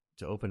best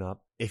to open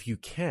up. If you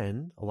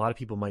can, a lot of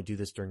people might do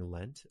this during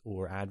Lent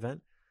or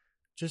Advent.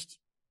 Just,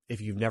 if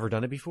you've never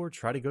done it before,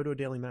 try to go to a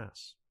daily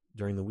Mass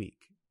during the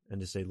week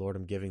and to say, Lord,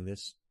 I'm giving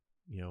this,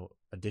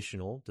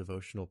 additional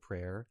devotional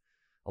prayer.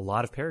 A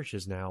lot of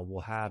parishes now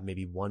will have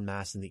maybe one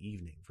Mass in the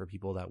evening for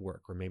people that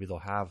work, or maybe they'll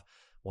have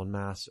one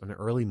Mass on an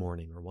early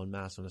morning or one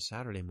Mass on a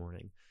Saturday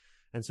morning.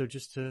 And so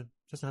doesn't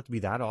have to be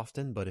that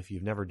often, but if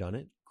you've never done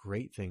it,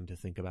 great thing to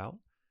think about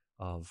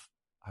of,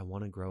 I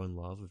want to grow in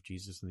love of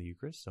Jesus in the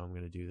Eucharist, so I'm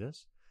going to do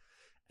this.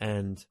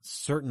 And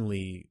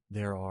certainly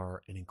there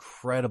are an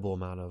incredible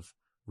amount of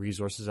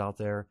resources out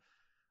there.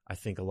 I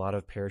think a lot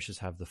of parishes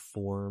have the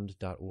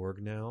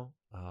formed.org now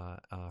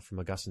from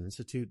Augustine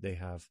Institute. They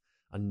have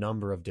a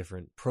number of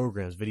different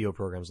programs, video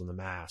programs on the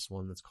Mass,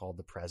 one that's called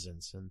The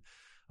Presence, and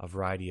a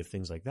variety of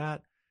things like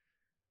that.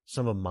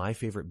 Some of my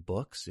favorite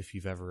books, if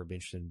you've ever been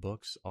interested in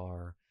books,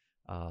 are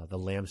The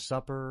Lamb's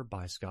Supper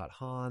by Scott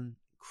Hahn.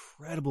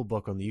 Incredible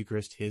book on the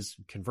Eucharist, his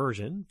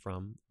conversion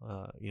from,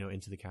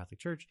 into the Catholic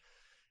Church.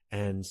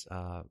 And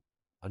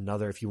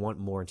another, if you want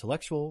more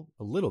intellectual,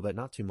 a little bit,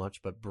 not too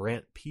much, but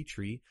Brant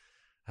Petrie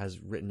has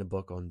written a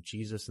book on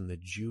Jesus and the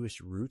Jewish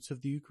roots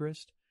of the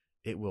Eucharist.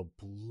 It will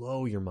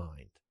blow your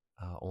mind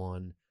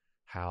on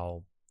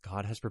how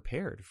God has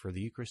prepared for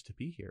the Eucharist to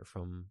be here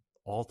from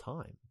all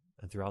time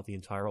and throughout the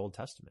entire Old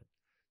Testament.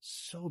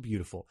 So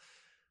beautiful.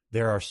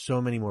 There are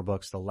so many more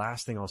books. The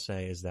last thing I'll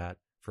say is that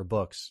for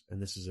books,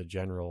 and this is a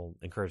general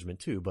encouragement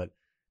too, but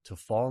to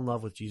fall in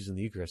love with Jesus in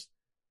the Eucharist,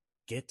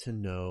 get to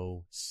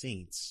know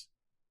saints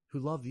who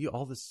love you.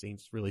 All the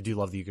saints really do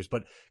love the Eucharist,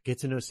 but get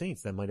to know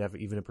saints that might have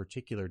even a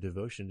particular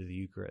devotion to the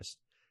Eucharist.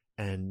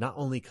 And not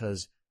only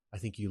because I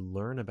think you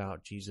learn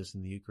about Jesus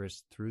in the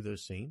Eucharist through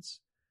those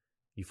saints,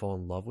 you fall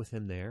in love with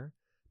him there,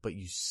 but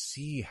you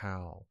see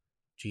how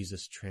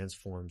Jesus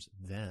transforms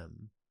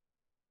them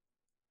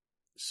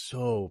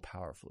so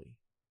powerfully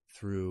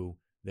through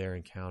their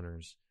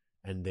encounters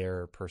and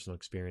their personal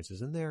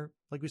experiences. And their,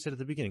 like we said at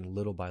the beginning,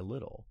 little by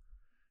little,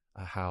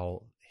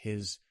 how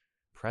his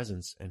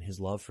presence and his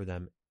love for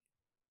them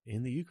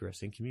in the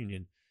Eucharist, in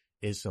communion,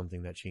 is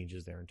something that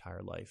changes their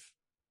entire life.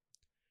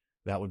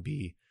 That would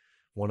be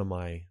one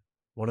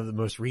of the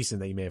most recent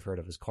that you may have heard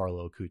of is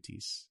Carlo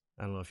Acutis.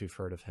 I don't know if you've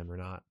heard of him or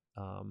not.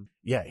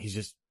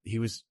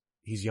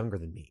 He's younger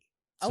than me.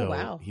 So oh,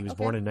 wow. He was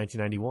born in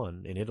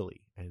 1991 in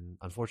Italy, and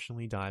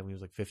unfortunately died when he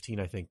was like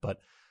 15, I think, but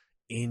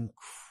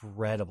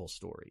incredible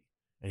story.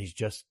 And he's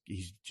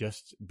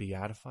just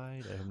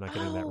beatified. I'm not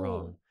getting that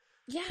wrong.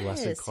 Yes.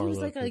 Blessed Carlo He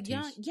was like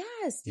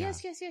Acutis.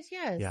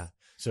 Yes. Yeah.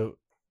 So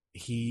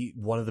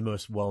one of the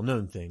most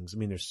well-known things, I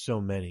mean, there's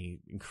so many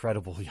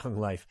incredible young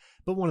life,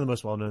 but one of the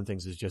most well-known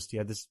things is just he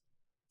had this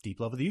deep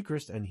love of the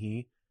Eucharist, and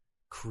he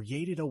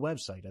created a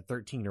website at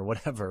 13 or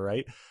whatever,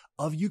 right,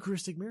 of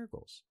Eucharistic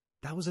miracles.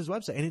 That was his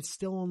website, and it's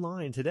still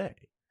online today.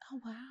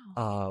 Oh,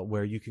 wow.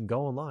 Where you can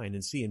go online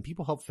and see, and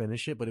people helped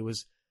finish it, but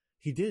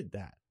he did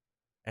that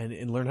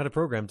and learned how to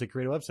program to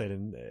create a website,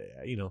 and,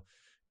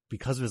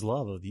 because of his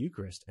love of the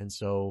Eucharist. And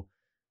so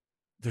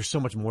there's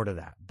so much more to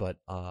that, but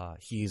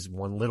he's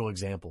one little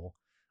example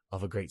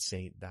of a great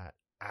saint that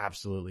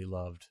absolutely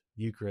loved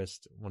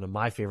Eucharist. One of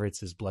my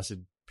favorites is Blessed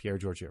Pier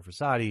Giorgio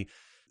Frassati,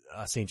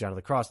 St. John of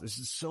the Cross.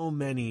 There's so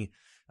many.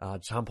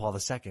 John Paul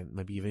II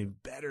might be even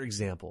a better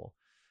example.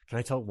 Can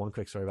I tell one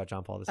quick story about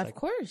John Paul II? Of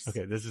course.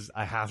 Okay, this is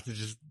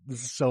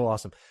so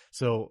awesome.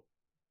 So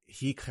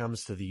he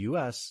comes to the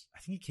U.S. I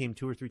think he came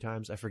 2 or 3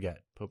 times. I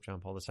forget. Pope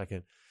John Paul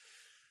II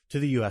to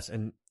the U.S.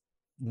 And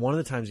one of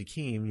the times he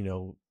came,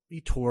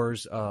 he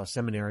tours a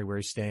seminary where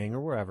he's staying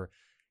or wherever.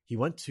 He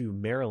went to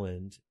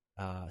Maryland.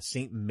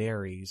 St.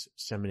 Mary's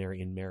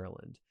Seminary in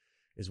Maryland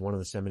is one of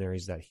the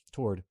seminaries that he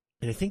toured.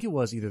 And I think it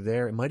was either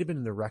there, it might have been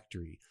in the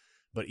rectory,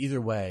 but either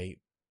way,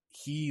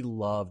 he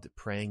loved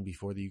praying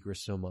before the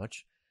Eucharist so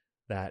much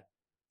that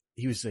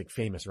he was like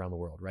famous around the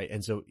world, right?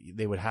 And so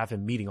they would have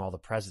him meeting all the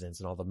presidents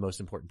and all the most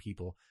important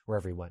people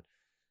wherever he went.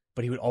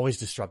 But he would always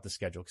disrupt the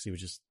schedule because he would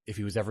just, if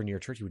he was ever near a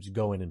church, he would just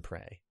go in and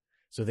pray.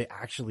 So they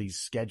actually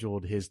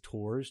scheduled his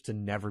tours to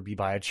never be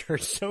by a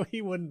church so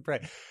he wouldn't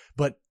pray.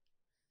 But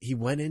he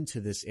went into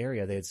this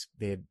area.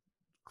 They had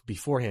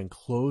beforehand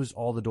closed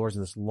all the doors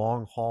in this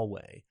long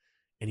hallway.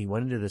 And he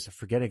went into this, I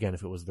forget again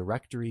if it was the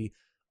rectory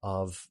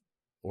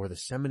or the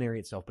seminary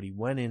itself, but he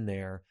went in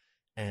there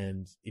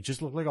and it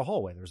just looked like a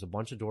hallway. There was a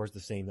bunch of doors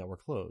the same that were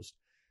closed.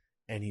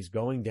 And he's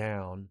going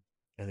down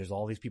and there's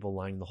all these people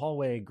lining the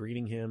hallway,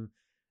 greeting him.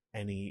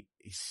 And he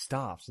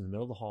stops in the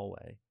middle of the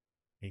hallway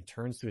and he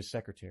turns to his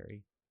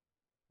secretary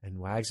and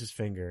wags his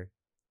finger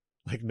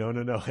like, no,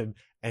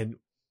 and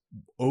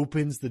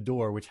opens the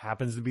door, which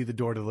happens to be the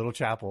door to the little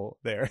chapel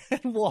there,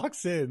 and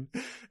walks in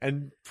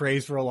and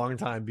prays for a long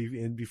time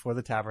before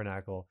the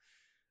tabernacle.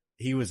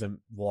 He was a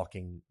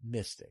walking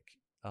mystic,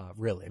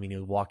 really. I mean, he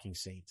was a walking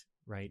saint,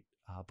 right?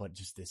 But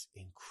just this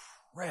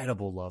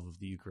incredible love of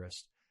the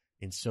Eucharist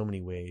in so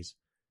many ways.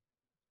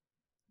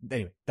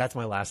 Anyway, that's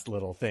my last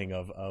little thing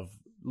of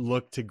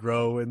look to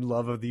grow in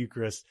love of the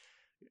Eucharist.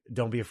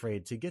 Don't be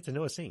afraid to get to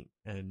know a saint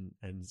and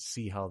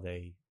see how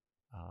they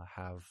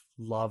have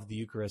loved the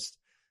Eucharist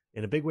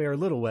in a big way or a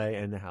little way,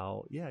 and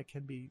how, it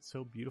can be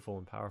so beautiful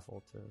and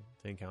powerful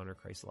to encounter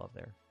Christ's love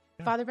there.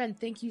 Yeah. Father Ben,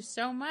 thank you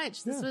so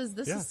much. This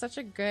is such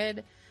a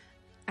good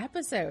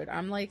episode.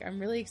 I'm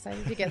really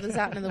excited to get this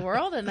out into the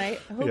world, and I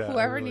hope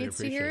whoever needs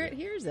to hear it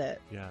hears it.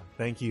 Yeah.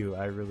 Thank you.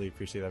 I really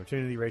appreciate the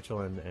opportunity,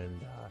 Rachel.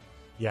 And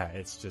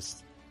it's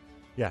just,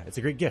 it's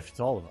a great gift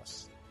to all of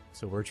us.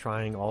 So we're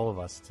trying, all of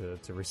us,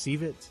 to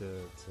receive it, to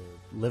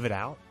live it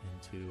out,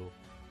 and to,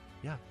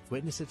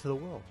 witness it to the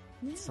world.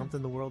 Yeah. It's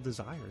something the world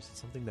desires.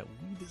 It's something that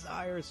we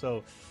desire.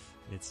 So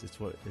it's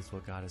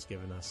what God has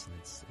given us,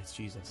 and it's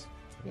Jesus.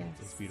 So yes.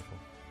 It's beautiful.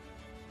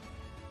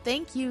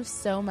 Thank you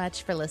so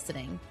much for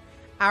listening.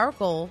 Our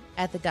goal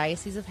at the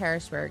Diocese of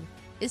Harrisburg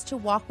is to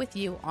walk with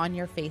you on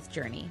your faith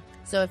journey.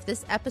 So if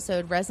this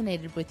episode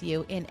resonated with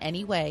you in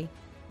any way,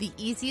 the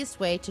easiest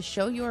way to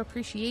show your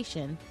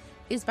appreciation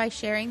is by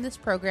sharing this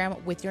program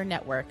with your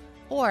network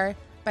or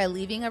by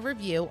leaving a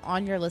review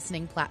on your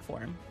listening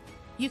platform.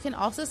 You can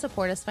also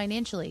support us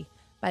financially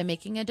by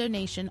making a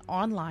donation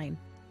online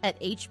at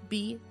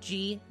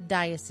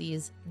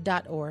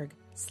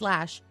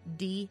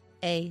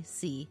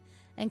hbgdiocese.org/DAC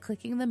and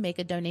clicking the Make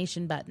a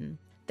Donation button.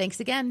 Thanks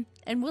again,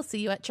 and we'll see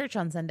you at church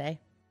on Sunday.